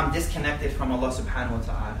as if I'm disconnected from Allah subhanahu wa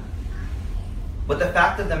ta'ala. But the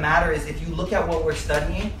fact of the matter is, if you look at what we're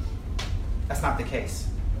studying, that's not the case.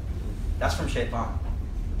 That's from shaitan.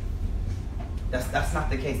 That's not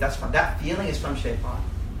the case. That feeling is from shaitan.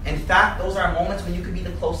 In fact, those are moments when you could be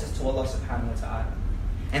the closest to Allah subhanahu wa ta'ala.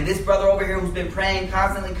 And this brother over here who's been praying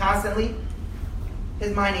constantly,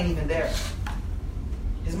 his mind ain't even there.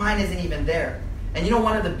 His mind isn't even there. And you know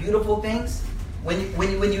one of the beautiful things?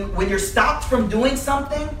 When you're stopped from doing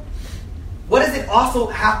something, what does it also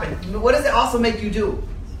happen? What does it also make you do?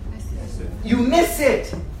 You miss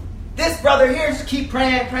it. This brother here just keep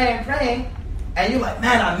praying, and you're like,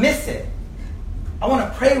 man, I miss it. I want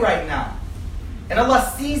to pray right now. And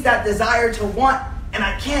Allah sees that desire to want, and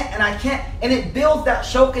I can't, and it builds that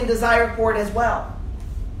shauq and desire for it as well.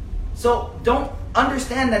 So don't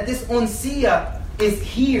understand that this unsiyah is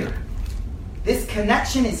here. This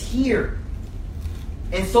connection is here.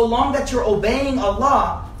 And so long that you're obeying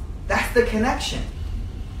Allah, that's the connection.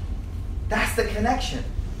 That's the connection.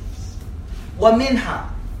 وَمِنْهَا.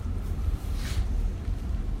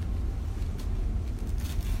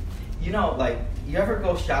 You know, like, you ever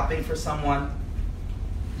go shopping for someone?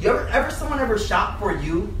 Someone ever shop for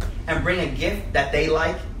you and bring a gift that they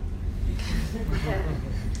like?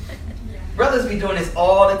 Brothers be doing this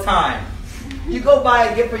all the time. You go buy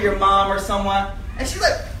a gift for your mom or someone, and she's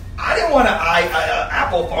like, I didn't want an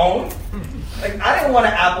Apple phone. Like, I didn't want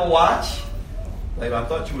an Apple Watch. Like, I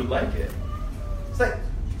thought you would like it. It's like,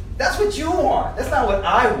 that's what you want. That's not what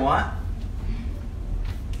I want.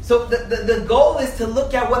 So the goal is to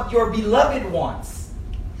look at what your beloved wants,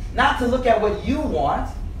 not to look at what you want.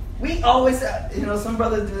 We always, some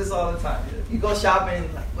brothers do this all the time. You go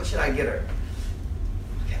shopping, like, what should I get her?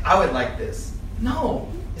 Okay, I would like this. No,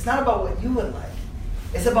 it's not about what you would like.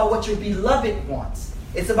 It's about what your beloved wants.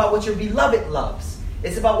 It's about what your beloved loves.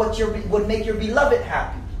 It's about what would make your beloved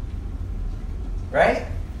happy. Right?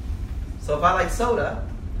 So if I like soda,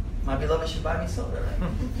 my beloved should buy me soda, right?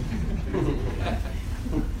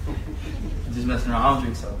 Just messing around. I don't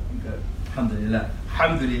drink soda. I'm good.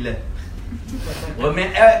 Alhamdulillah. Well,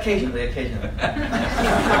 man, occasionally. The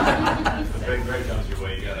Big Red comes your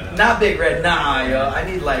way, you gotta. Not Big Red, nah, yo. I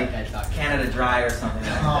need like Canada Dry or something.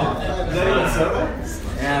 Yeah,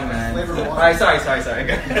 man. All right, sorry.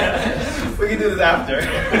 We can do this after.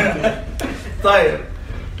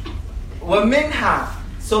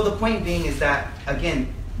 So the point being is that,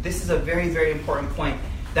 again, this is a very, very important point.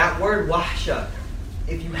 That word wahsha,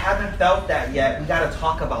 if you haven't felt that yet, we got to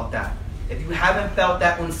talk about that. If you haven't felt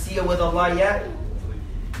that unsiyah with Allah yet,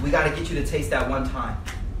 we got to get you to taste that one time.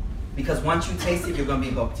 Because once you taste it, you're going to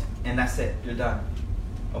be hooked. And that's it. You're done.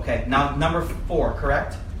 Okay, now number 4,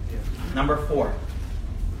 correct? Yeah. Number 4.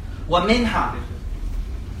 وَمِنْهَا.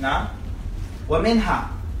 نعم. وَمِنْهَا.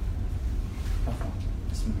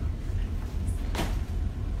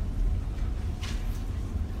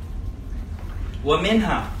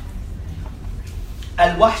 ومنها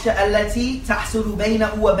الوحشة التي تحصل بينه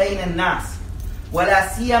وبين الناس ولا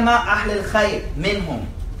سيما أهل الخير منهم.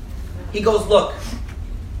 He goes, look,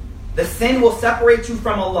 the sin will separate you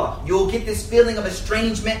from Allah. You will get this feeling of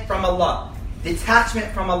estrangement from Allah,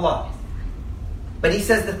 detachment from Allah. But he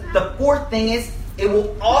says that the fourth thing is, it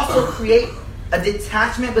will also create a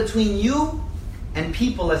detachment between you and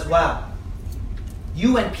people as well.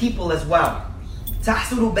 You and people as well.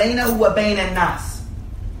 تَحْصُلُ بَيْنَهُ وَبَيْنَ النَّاسِ.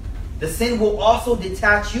 The sin will also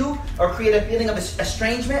detach you or create a feeling of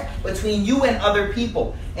estrangement between you and other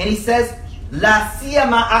people. And he says, لَا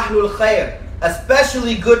سِيَمَا أَهْلُ الْخَيْرِ.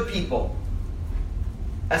 Especially good people.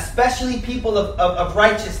 Especially people of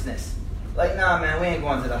righteousness. Like, nah man, we ain't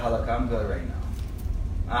going to the halakha. I'm good right now.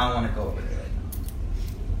 I don't want to go over there right now.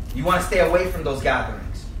 You want to stay away from those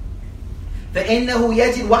gatherings. فَإِنَّهُ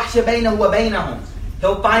يَجِدْ وَحْشَ بَيْنَهُ وَبَيْنَهُمْ.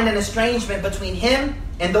 He'll find an estrangement between him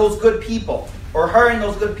and those good people. Or her and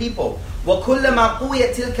those good people. وَكُلَّمَا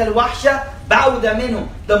قُوِيَتْ تِلْكَ الْوَحْشَ بَعُدَ مِنْهُمْ.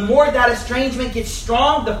 The more that estrangement gets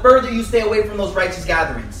strong, the further you stay away from those righteous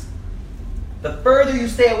gatherings. The further you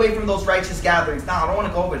stay away from those righteous gatherings. Nah, I don't want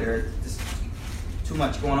to go over there. There's too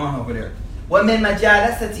much going on over there. وَمِنْ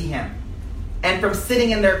مَجَالَسَتِهِمْ. And from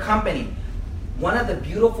sitting in their company. One of the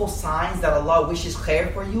beautiful signs that Allah wishes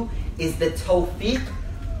khair for you is the tawfiq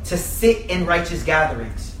to sit in righteous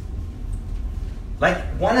gatherings. Like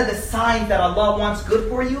one of the signs that Allah wants good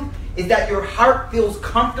for you is that your heart feels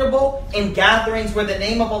comfortable in gatherings where the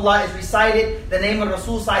name of Allah is recited, the name of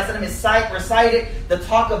Rasul Sallallahu Alaihi Wasallam is recited, the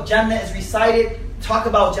talk of Jannah is recited, talk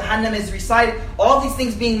about Jahannam is recited, all these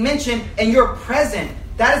things being mentioned and you're present.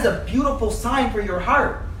 That is a beautiful sign for your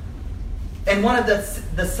heart. And one of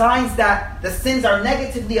the signs that the sins are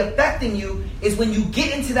negatively affecting you is when you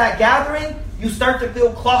get into that gathering, you start to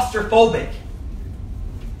feel claustrophobic.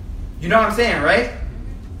 You know what I'm saying, right?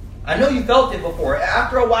 I know you felt it before.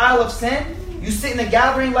 After a while of sin, you sit in a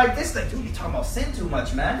gathering like this, like, dude, you're talking about sin too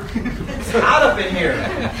much, man. It's hot up in here.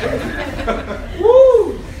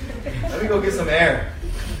 Woo! Let me go get some air.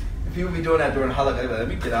 People be doing that during halakha. Let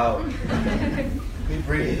me get out. Let me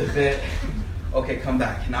breathe a bit. Okay, come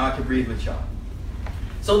back. Now I can breathe with y'all.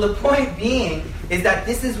 So the point being is that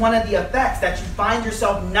this is one of the effects, that you find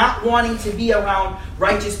yourself not wanting to be around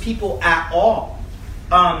righteous people at all.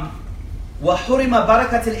 وَحُرِمَ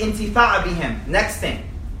بَرَكَةِ الْإِنْتِفَاعَ بِهِمْ. Next thing,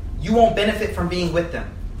 you won't benefit from being with them.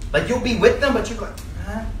 Like you'll be with them, but you're like,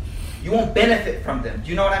 you won't benefit from them. Do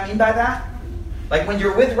you know what I mean by that? Like when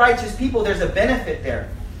you're with righteous people, there's a benefit there.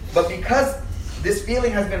 But because this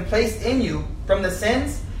feeling has been placed in you from the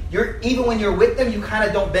sins, even when you're with them, you kind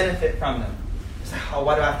of don't benefit from them. It's like, oh,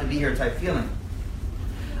 why do I have to be here type feeling.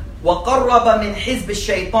 وَقَرَّبَ مِنْ حِزْبِ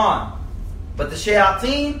الشَّيْطَانِ. But the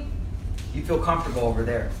shayateen, you feel comfortable over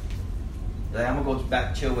there. Like, I'm going to go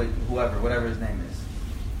back chill with whatever his name is.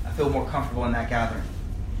 I feel more comfortable in that gathering.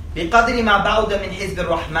 بِقَدْرِ مَا بَعُدَ مِنْ حِزْبِ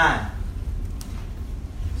الرَّحْمَنِ.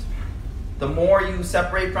 The more you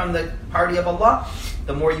separate from the party of Allah,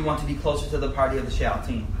 the more you want to be closer to the party of the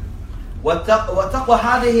shayateen. وَتَقْوَ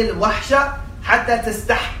هَذِهِ الْوَحْشَةِ حَتَّى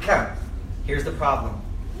تَسْتَحْكَمْ. Here's the problem.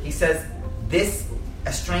 He says, this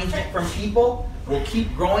estrangement from people will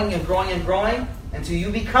keep growing and growing and growing until you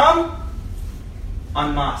become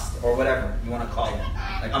unmasked, or whatever you want to call it.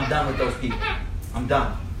 Like, I'm done with those people. I'm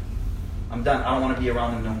done. I don't want to be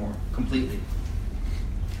around them no more. Completely.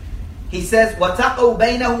 He says, وَتَقَوْ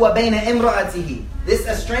بَيْنَهُ وَبَيْنَ إِمْرَأَتِهِ. This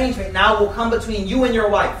estrangement now will come between you and your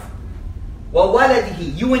wife.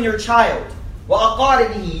 وَوَلَدِهِ. You and your child.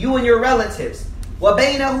 وَأَقَارِبِهِ. You and your relatives.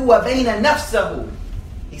 وَبَيْنَهُ وَبَيْنَ نَفْسَهُ.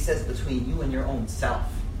 He says, between you and your own self.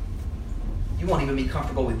 You won't even be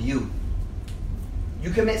comfortable with you. You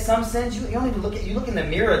commit some sins, you don't even you look in the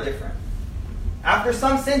mirror different. After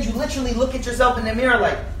some sins, you literally look at yourself in the mirror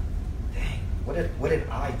like, dang, what did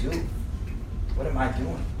I do? What am I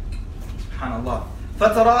doing? SubhanAllah.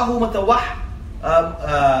 فَتَرَاهُ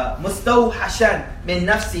مُسْتَوْحَشًا مِنْ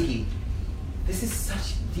نَفْسِهِ. This is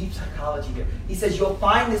such deep psychology here. He says you'll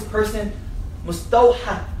find this person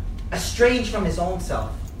mustawha, estranged from his own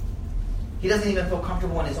self. He doesn't even feel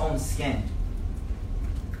comfortable in his own skin.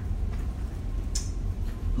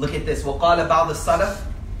 Look at this. وَقَالَ بَعْضُ السَّلَفِ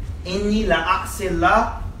إِنِّي لَأَعْصِي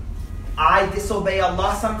اللَّهِ. I disobey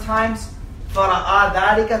Allah sometimes. فَرَآ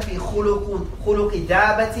ذَلِكَ فِي خُلُقِ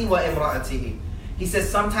دَابَتِي وَإِمْرَأَتِهِ. He says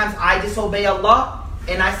sometimes I disobey Allah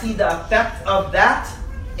and I see the effect of that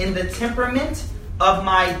in the temperament of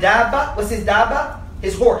my daba. What's his daba?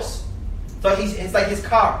 His horse. So it's like his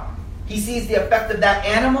car. He sees the effect of that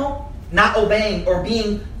animal not obeying or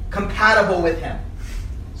being compatible with him.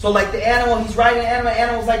 So like the animal, he's riding an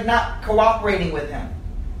animal's like not cooperating with him.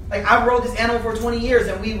 Like I rode this animal for 20 years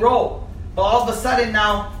and we rode. But all of a sudden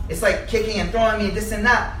now, it's like kicking and throwing me, this and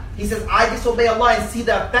that. He says, I disobey Allah and see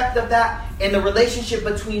the effect of that in the relationship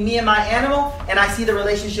between me and my animal, and I see the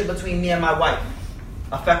relationship between me and my wife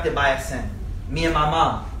affected by a sin. Me and my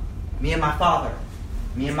mom, me and my father,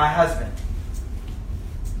 me and my husband.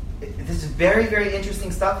 This is very, very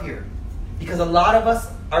interesting stuff here. Because a lot of us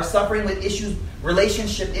are suffering with issues,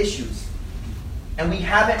 relationship issues. And we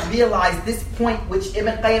haven't realized this point which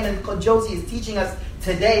Ibn Qayyim al-Jawzi is teaching us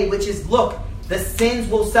today, which is, look, the sins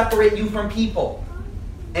will separate you from people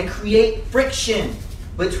and create friction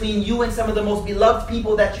between you and some of the most beloved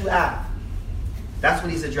people that you have. That's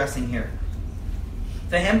what he's addressing here.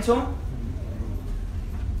 Fahimtum?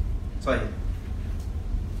 Sorry.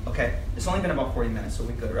 Okay, it's only been about 40 minutes, so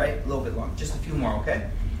we're good, right? A little bit long. Just a few more, okay?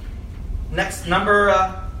 Next, number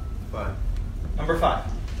 5. Number 5.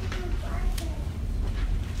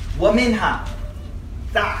 ومنها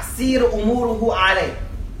تعسير أموره عليه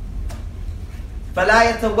فلا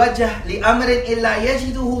يتوجه لأمر إلا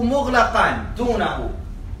يجده مغلقا دونه.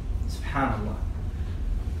 Subhanallah.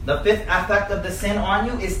 The 5th effect of the sin on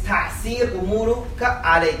you is تعسير أمورك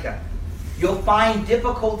عليك. You'll find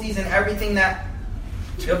difficulties in everything that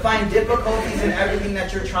you're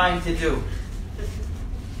trying to do.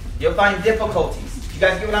 You'll find difficulties. You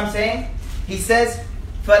guys get what I'm saying? He says,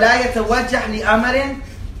 فَلَا يَتَوَجَّهْ لِأَمَرٍ.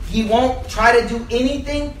 He won't try to do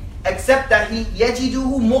anything except that he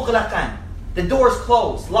يَجِدُهُ مُغْلَقًا. The door's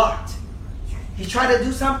closed, locked. He tried to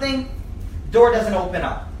do something, door doesn't open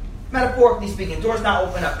up. Metaphorically speaking, door's not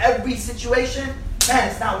open up. Every situation, man,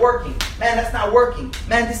 it's not working. Man, that's not working.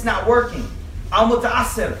 Man, this is not working.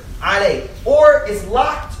 Al-muta'assir alayh. Or it's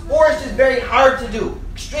locked, or it's just very hard to do.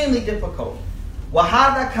 Extremely difficult.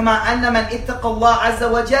 وَهَذَا كَمَا أَنَّ مَنْ اتَّقَ اللَّهَ عَزَّ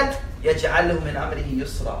وَجَلَّ يَجْعَلْ لَهُ مِنْ أَمْرِهِ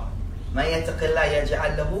يُسْرًا مَنْ يَتَّقِ اللَّهَ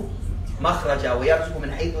يَجْعَلْ لَهُ مَخْرَجًا وَيَرْزُقْهُ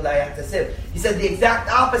مِنْ حَيْثُ لَا يَحْتَسِبُ. He said the exact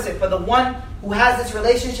opposite. For the one who has this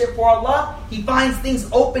relationship for Allah, he finds things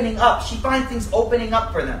opening up. She finds things opening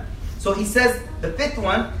up for them. So he says the 5th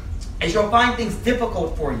one is you'll find things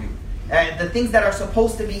difficult for you. The things that are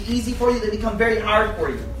supposed to be easy for you, they become very hard for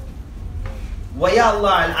you. وَيَا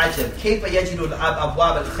اللَّهَ الْعَجَبْ كَيْفَ يَجِدُ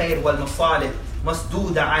الْأَبْوَابَ الْخَيْرِ وَالْمَصَالِحِ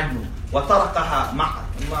مَسْدُودَ عَنْهُ وَطَرَقَهَا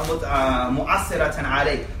مُعَسِّرَةً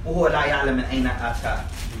عَلَيْهِ وَهُوَ لَا يَعْلَمُ مِنْ أَيْنَ أَتَاهُ.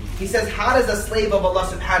 He says, how does a slave of Allah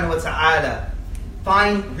subhanahu wa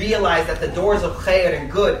ta'ala realize that the doors of khair and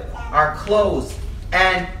good are closed,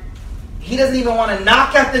 and he doesn't even want to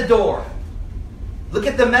knock at the door? Look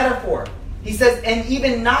at the metaphor. He says, and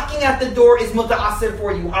even knocking at the door is muta'assir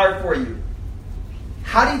for you, hard for you.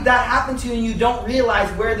 How did that happen to you and you don't realize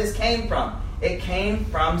where this came from? It came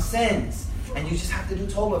from sins. And you just have to do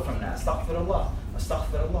tawbah from that. Astaghfirullah,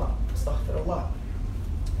 astaghfirullah, astaghfirullah.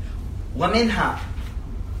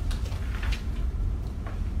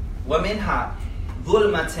 ومنها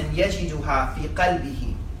ظلمة يجدها في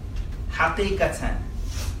قلبه حقيقة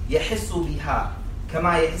يحس بها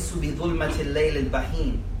كما يحس بظلمة الليل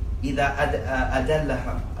البهيم إذا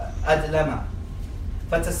أدلم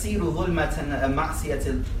فتصير ظلمة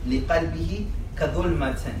معصية لقلبه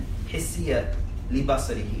كظلمة حسية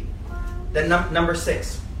لبصره. Then number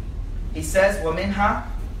 6, he says, وَمِنْهَا,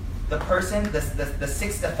 the person, the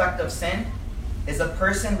 6th effect of sin is a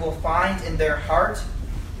person will find in their heart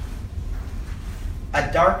a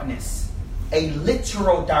darkness, a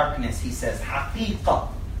literal darkness, he says, حَقِيقَة,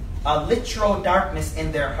 a literal darkness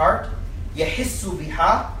in their heart, يَحِسُّ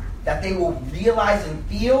بِهَا, that they will realize and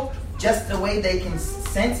feel just the way they can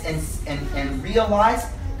sense and realize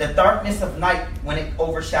the darkness of night when it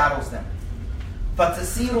overshadows them.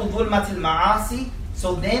 فَتَسِيرُ ظُلْمَةِ الْمَعَاصِي.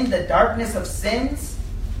 So then the darkness of sins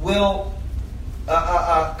will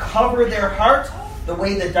cover their heart the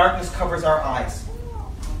way the darkness covers our eyes.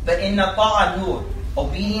 فَإِنَّ طَاعَ نُورٍ.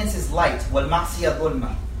 Obedience is light. وَالْمَعْصِيَةُ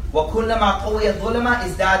ظُلْمَةٌ. وَكُلَّمَا قَوِيَ الظُّلْمَةُ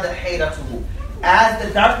ازْدَادَ حَيْرَتُهُ. As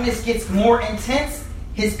the darkness gets more intense,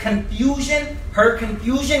 her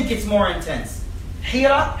confusion gets more intense.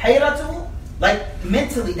 حَيْرَتُهُ, like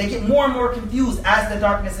mentally, they get more and more confused as the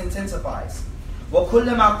darkness intensifies.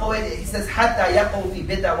 وَكُلَّمَا قَوِيَ, he says, حَتَّى يَقَوْ فِي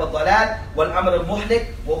بِدْعَ وَالضَّلَالِ وَالْأَمْرِ الْمُحْلِقِ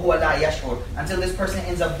وَهُوَ لَا يَشْعُرُ. Until this person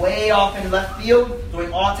ends up way off in left field,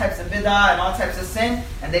 doing all types of bid'ah and all types of sin,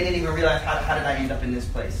 and they didn't even realize, how did I end up in this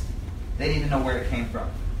place? They didn't even know where it came from.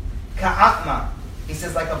 كَأَعْمَى, he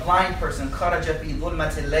says, like a blind person, خَرَجَ فِي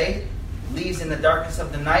ظُلْمَةِ اللَّيْلِ, leaves in the darkness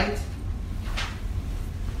of the night,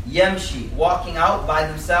 يَمْشِي, walking out by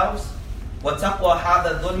themselves, وَتَقْوَى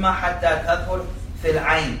هَذَا الظُّلْمَ حَتَّى تَدْخُلْ فِي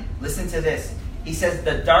الْعَيْنِ. Listen to this. He says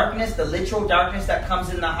the darkness, the literal darkness that comes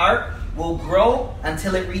in the heart will grow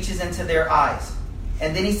until it reaches into their eyes.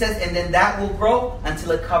 And then he says, and then that will grow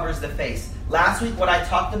until it covers the face. Last week what I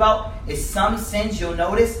talked about is some sins you'll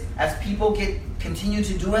notice as people continue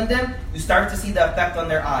to doing them, you start to see the effect on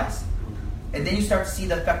their eyes. And then you start to see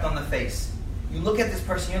the effect on the face. You look at this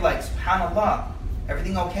person, you're like, SubhanAllah,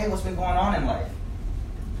 everything okay? What's been going on in life?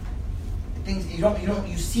 Things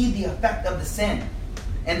you see the effect of the sin.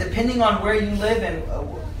 And depending on where you live and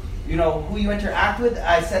who you interact with,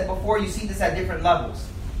 I said before, you see this at different levels.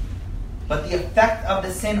 But the effect of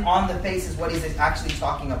the sin on the face is what he's actually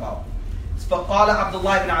talking about. فَقَالَ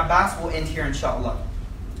Abdullah ibn Abbas, we'll end here inshallah.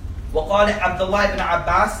 وَقَالَ Abdullah ibn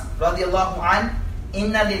Abbas رضي الله عنه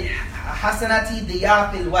إِنَّ لِلْحَسَنَةِ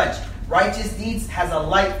ضِيَاءَ فِي الْوَجْهِ. Righteous deeds has a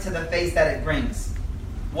light to the face that it brings.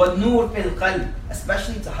 وَالنُّورُ فِي الْقَلْبِ.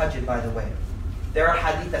 Especially tahajjud, by the way. There are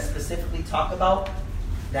hadith that specifically talk about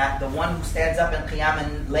that the one who stands up in Qiyam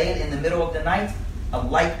and Layl in the middle of the night, a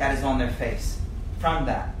light that is on their face from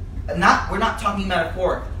that. We're not talking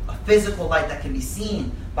metaphoric, a physical light that can be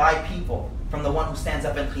seen by people from the one who stands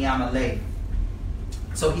up in Qiyam and Layl.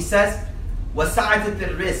 So he says, وَسَعَةٍ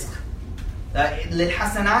فِي الرِّزْقِ.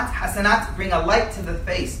 Hasanat bring a light to the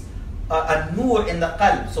face. A nur in the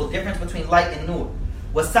qalb. So difference between light and nur.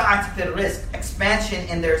 وَسَعَةٍ فِي الرِّزْقِ. Expansion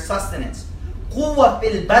in their sustenance. قُوَّةٍ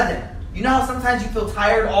فِي الْبَدَنِ. You know how sometimes you feel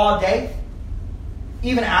tired all day?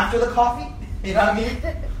 Even after the coffee? You know what I mean?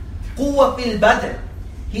 قُوَّةٍ فِي الْبَدَنِ.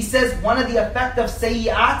 He says one of the effect of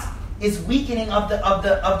sayyi'at is weakening of the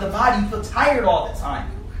body. You feel tired all the time.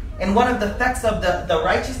 And one of the effects of the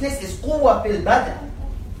righteousness is قُوَّةٍ فِي الْبَدَنِ.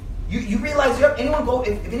 You realize, if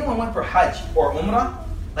anyone went for Hajj or Umrah,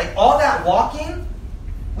 like all that walking,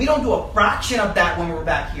 we don't do a fraction of that when we're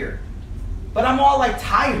back here. But I'm all like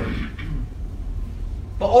tired.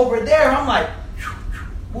 But over there, I'm like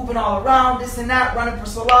moving all around, this and that, running for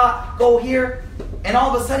salah, go here, and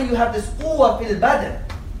all of a sudden you have this quwwah fil badan.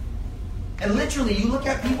 And literally, you look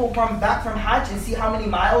at people back from Hajj and see how many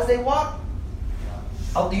miles they walk.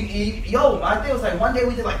 I think it was like one day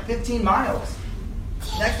we did like 15 miles.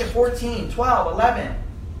 Next day 14, 12, 11.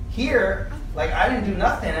 Here, like I didn't do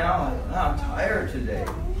nothing, and I'm like, I'm tired today.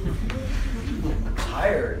 I'm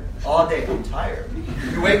tired. All day, I'm tired.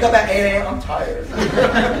 You wake up at 8 a.m., I'm tired.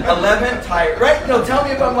 11, tired. Right? No, tell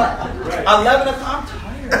me if I'm like, 11 o'clock,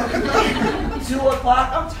 I'm tired. 2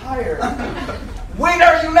 o'clock, I'm tired. When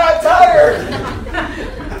are you not tired?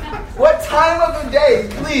 What time of the day?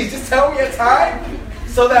 Please, just tell me a time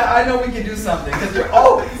so that I know we can do something, because you're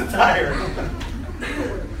always tired.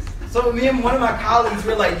 So me and one of my colleagues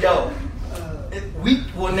were like, we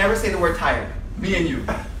will never say the word tired. Me and you.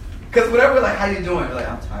 Because whatever, like, how you doing? We're like,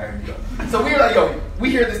 I'm tired, So we were like, we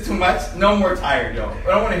hear this too much. No more tired, I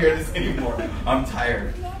don't want to hear this anymore. I'm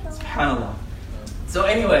tired. SubhanAllah. So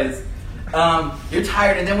anyways, you're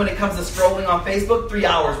tired, and then when it comes to scrolling on Facebook, 3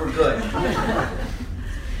 hours, we're good.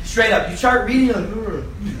 Straight up. You start reading, you're like,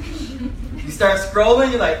 you start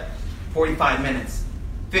scrolling, you're like, 45 minutes,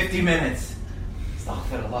 50 minutes.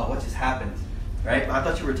 Astaghfirullah, what just happened? Right? But I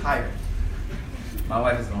thought you were tired. My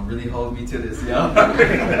wife is going to really hold me to this,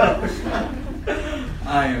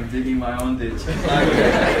 I am digging my own ditch.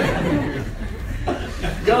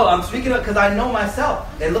 I'm speaking up because I know myself.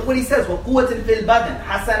 And look what he says. وَقُوَّةٍ فِي الْبَدَنِ.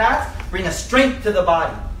 Hasanat bring a strength to the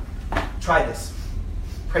body. Try this.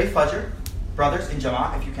 Pray Fajr, brothers, in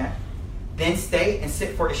Jama'ah if you can. Then stay and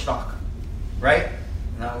sit for Ishraq. Right?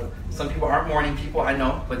 Now, some people aren't morning people, I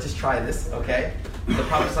know, but just try this, okay? The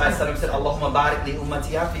Prophet ﷺ said, Allahumma barik li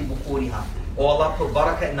ummatiha fi bukuriha. Oh, Allah put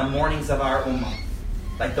barakah in the mornings of our ummah.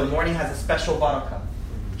 Like the morning has a special barakah.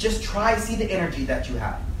 Just try, see the energy that you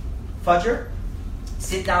have. Fajr,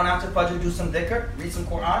 sit down after Fajr, do some dhikr, read some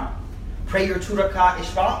Quran, pray your 2 rak'ah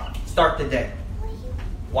ishraq, start the day.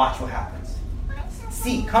 Watch what happens.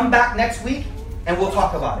 See, come back next week and we'll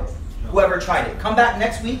talk about it. Whoever tried it. Come back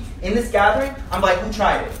next week in this gathering, I'm like, who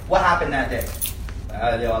tried it? What happened that day?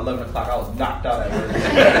 11 o'clock, I was knocked out at work.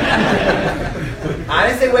 I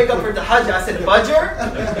didn't say wake up for tahajjud. I said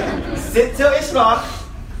Fajr, sit till Ishraq,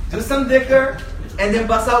 do some dhikr, and then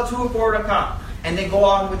bust out 2 or 4 rak'ah, and then go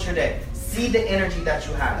on with your day. See the energy that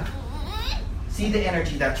you have. See the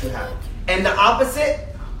energy that you have. And the opposite,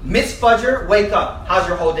 miss Fajr, wake up. How's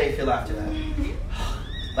your whole day feel after that?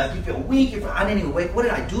 Like you feel weak, I didn't even wake. What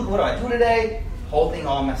did I do? What do I do today? Whole thing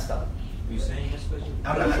all messed up. You saying miss Fajr?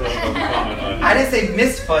 I didn't say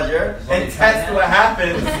miss Fajr and test what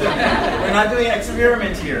happens. We're not doing an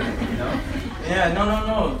experiment here. Yeah,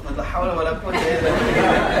 no. Good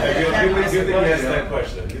thing you asked that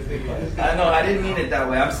question. I know, I didn't mean it that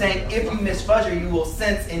way. I'm saying if you miss Fajr, you will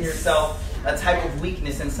sense in yourself a type of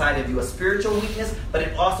weakness inside of you, a spiritual weakness, but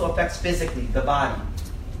it also affects physically, the body.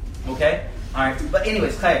 Okay? Alright, but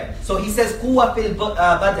anyways, khair. So he says, قُوَّةَ فِي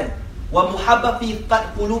الْبَدَنِ وَمُحَبَّةَ فِي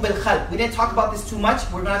قُلُوبِ الْخَلْقِ. We didn't talk about this too much.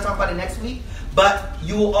 We're going to talk about it next week. But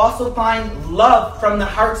you will also find love from the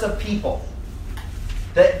hearts of people.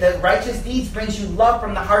 The righteous deeds brings you love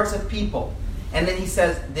from the hearts of people. And then he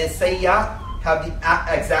says, the sayyat have the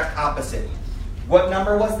exact opposite. What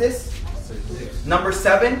number was this? 6. Number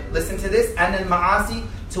 7. Listen to this. And then ma'asi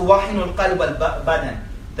tuwahinu al-qalb al-badan.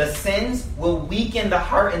 The sins will weaken the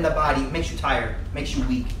heart and the body. It makes you tired. Makes you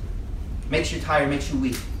weak. Makes you tired. Makes you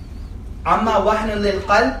weak. Amma wahnu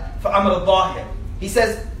lil-qalb fa'amr al-zahir. He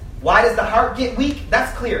says, why does the heart get weak?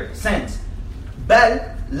 That's clear. Sins.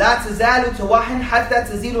 Bal لا تزال توهن حتى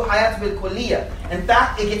تزيل حياته بالكلية. In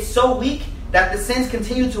fact, it gets so weak that the sins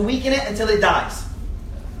continue to weaken it until it dies.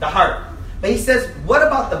 The heart. But he says, what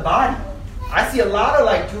about the body? I see a lot of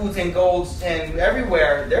like dudes and golds and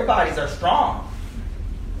everywhere, their bodies are strong.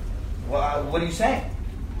 Well, what are you saying?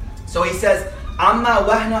 So he says, أما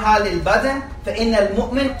وهنها للبدن فإن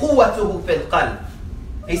المؤمن قوته في القلب.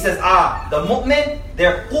 He says, the mu'min,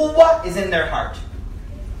 their quwwah is in their heart.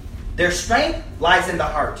 Their strength lies in the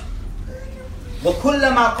heart.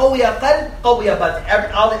 وَكُلَّمَا قَوِيَ قَلْبٍ قَوِيَ بَدْنٍ.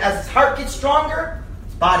 As his heart gets stronger,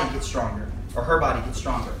 his body gets stronger. Or her body gets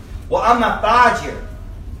stronger. وَأَمَّا فَاجِرٍ.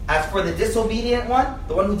 As for the disobedient one,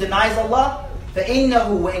 the one who denies Allah, فَإِنَّهُ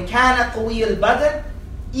وَإِنْ كَانَ قَوِيَ الْبَدْنِ.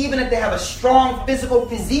 Even if they have a strong physical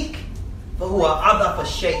physique, فَهُوَ أَضَفَ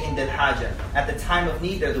الشَّيْءٍ عِنْدَ الْحَاجَةِ. At the time of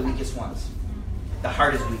need, they're the weakest ones. The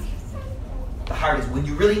heart is weak. The heart is, when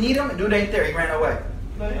you really need him, dude ain't there, he ran away.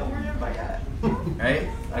 Like, where everybody at? Right?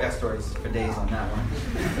 I got stories for days on that one.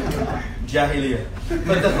 Jahiliyyah.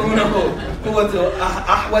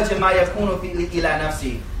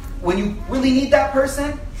 When you really need that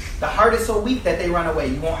person, the heart is so weak that they run away.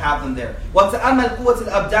 You won't have them there. And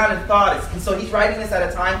so he's writing this at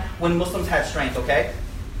a time when Muslims had strength, okay?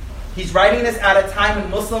 He's writing this at a time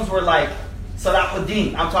when Muslims were like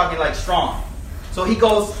Salahuddin. I'm talking like strong. So he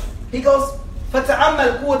goes,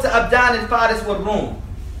 فَتَأَمَّلْ قُوَّةَ أَبْدَانِ الْفَارِسِ وَالْرُومِ.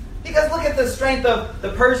 Because look at the strength of the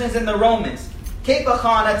Persians and the Romans. كَيْفَ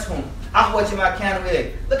خَانَتْهُمْ أَحْوَجَ مَا كَانُوا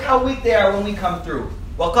إِلَيْهِ. Look how weak they are when we come through.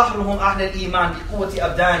 وَقَهْرُهُمْ أَهْلَ الْإِيمَانِ بِقُوَّةِ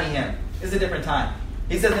أَبْدَانِهِمْ. It's a different time.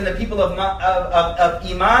 He says, in the people of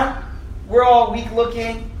Iman, we're all weak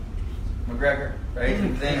looking. McGregor, right?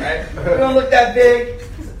 Thing, right? We don't look that big,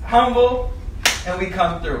 humble, and we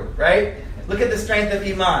come through, right? Look at the strength of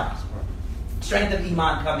Iman. Strength of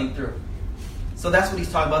Iman coming through. So that's what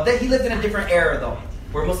he's talking about. He lived in a different era though,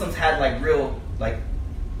 where Muslims had like real like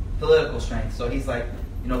political strength. So he's like,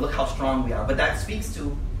 look how strong we are. But that speaks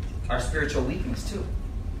to our spiritual weakness too.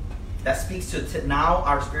 That speaks to now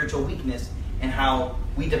our spiritual weakness and how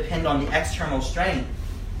we depend on the external strength,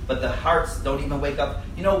 but the hearts don't even wake up.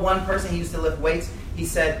 One person, he used to lift weights. He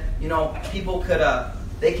said, people could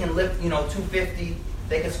they can lift 250,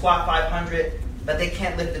 they can squat 500. But they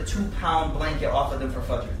can't lift a 2-pound blanket off of them for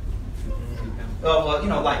Fajr. Oh,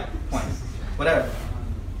 well, light point. Whatever.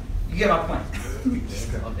 You get my point.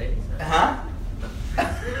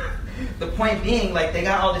 The point being, like, they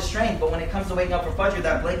got all this strength, but when it comes to waking up for Fajr,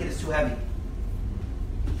 that blanket is too heavy.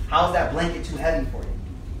 How is that blanket too heavy for you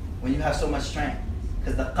when you have so much strength?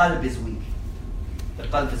 Because the qalb is weak. The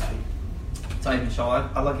qalb is weak. So, inshallah,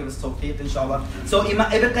 Allah give us tawfiq, inshallah. So, Ibn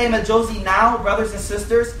Qayyim al-Jawzi now, brothers and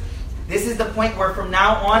sisters, this is the point where from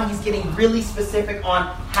now on, he's getting really specific on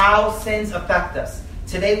how sins affect us.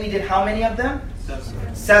 Today we did how many of them?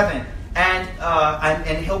 7.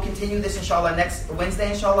 And he'll continue this, inshallah, next Wednesday,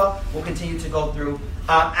 inshallah. We'll continue to go through.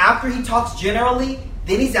 After he talks generally,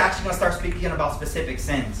 then he's actually going to start speaking about specific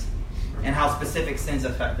sins and how specific sins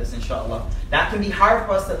affect us, inshallah. That can be hard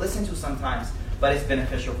for us to listen to sometimes, but it's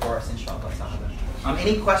beneficial for us, inshallah.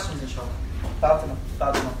 Any questions, inshallah? Fatima.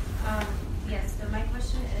 Yes, so my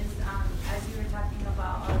question is, as you were talking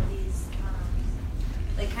about all of these,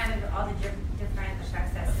 kind of all the different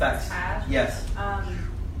effects that sins have. Yes.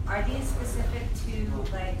 Are these specific to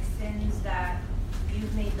like sins that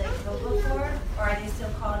you've made like tawbah for, or are they still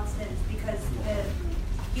called sins? Because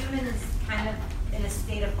the human is kind of in a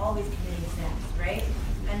state of always committing sins, right?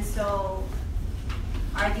 And so,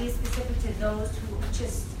 are these specific to those who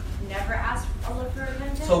just never ask Allah for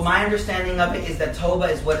repentance? So my understanding of it is that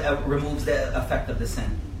tawbah is what removes the effect of the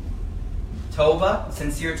sin. Tawbah,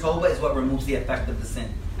 sincere tawbah, is what removes the effect of the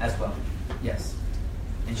sin as well. Yes.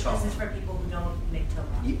 Inshallah. This is for people who don't make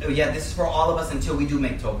tawbah. Yeah, this is for all of us until we do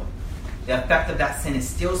make tawbah. The effect of that sin is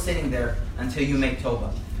still sitting there until you make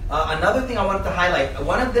tawbah. Another thing I wanted to highlight,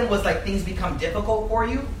 one of them was like things become difficult for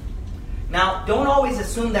you. Now, don't always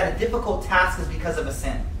assume that a difficult task is because of a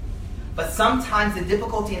sin. But sometimes the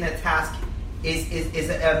difficulty in a task is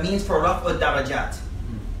a means for raf'ud darajat.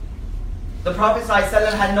 The Prophet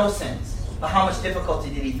ﷺ had no sins, but how much difficulty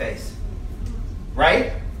did he face?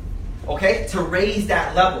 Right? Okay? To raise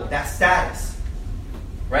that level, that status.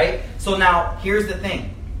 Right? So now, here's the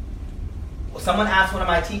thing. Someone asked one of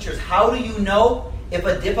my teachers, how do you know if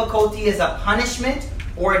a difficulty is a punishment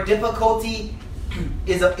or a difficulty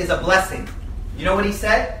is a blessing? You know what he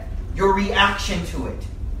said? Your reaction to it.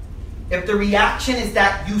 If the reaction is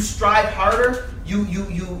that you strive harder, you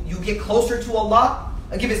get closer to Allah.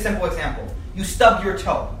 I'll give you a simple example. You stub your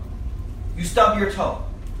toe. You stub your toe.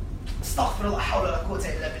 Astaghfirullah, hawla wa la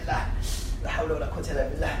quwwata illa billah. La hawla wa la quwwata illa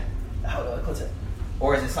billah. La hawla wa la quwwata.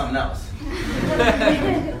 Or is it something else?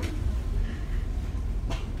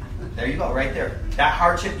 There you go, right there. That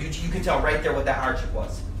hardship, you can tell right there what that hardship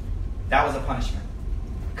was. That was a punishment.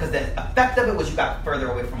 Because the effect of it was you got further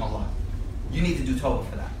away from Allah. You need to do tawbah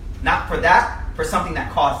for that. Not for that, for something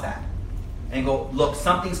that caused that. And go, look,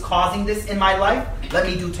 something's causing this in my life, let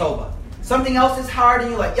me do tawbah. Something else is hard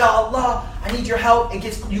and you're like, Ya Allah, I need your help.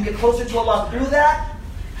 You get closer to Allah through that.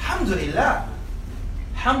 Alhamdulillah.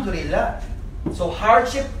 Alhamdulillah. So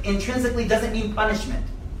hardship intrinsically doesn't mean punishment.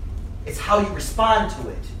 It's how you respond to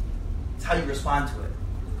it. It's how you respond to it.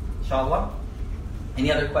 Inshallah.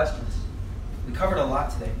 Any other questions? We covered a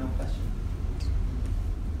lot today. No questions.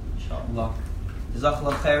 Inshallah.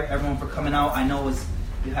 Jazakallah khair, everyone, for coming out. I know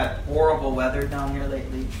you had horrible weather down here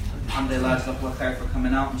lately. Alhamdulillah, jazakallah khair for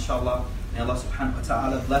coming out. Inshallah. May Allah subhanahu wa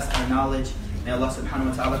ta'ala bless our knowledge. May Allah subhanahu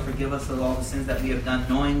wa ta'ala forgive us of all the sins that we have done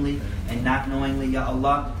knowingly and not knowingly. Ya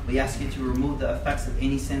Allah, we ask you to remove the effects of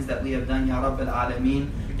any sins that we have done. Ya Rabbil Alameen.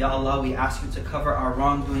 Ya Allah, we ask you to cover our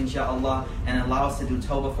wrongdoings, Ya Allah, and allow us to do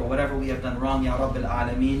tawbah for whatever we have done wrong, Ya Rabbil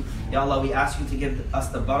Alameen. Ya Allah, we ask you to give us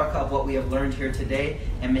the barakah of what we have learned here today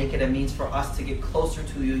and make it a means for us to get closer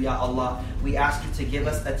to you, Ya Allah. We ask you to give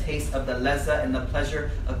us a taste of the lezza and the pleasure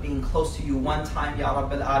of being close to you one time, Ya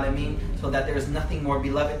Rabbil Alameen, so that there is nothing more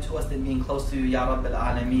beloved to us than being close to you, Ya Rabbil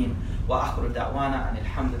Alameen. وآخر دعوانا أن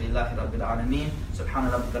الحمد لله رب العالمين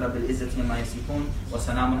سبحان ربك رب العزة عما يصفون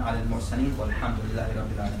وسلام على المرسلين والحمد لله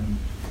رب العالمين.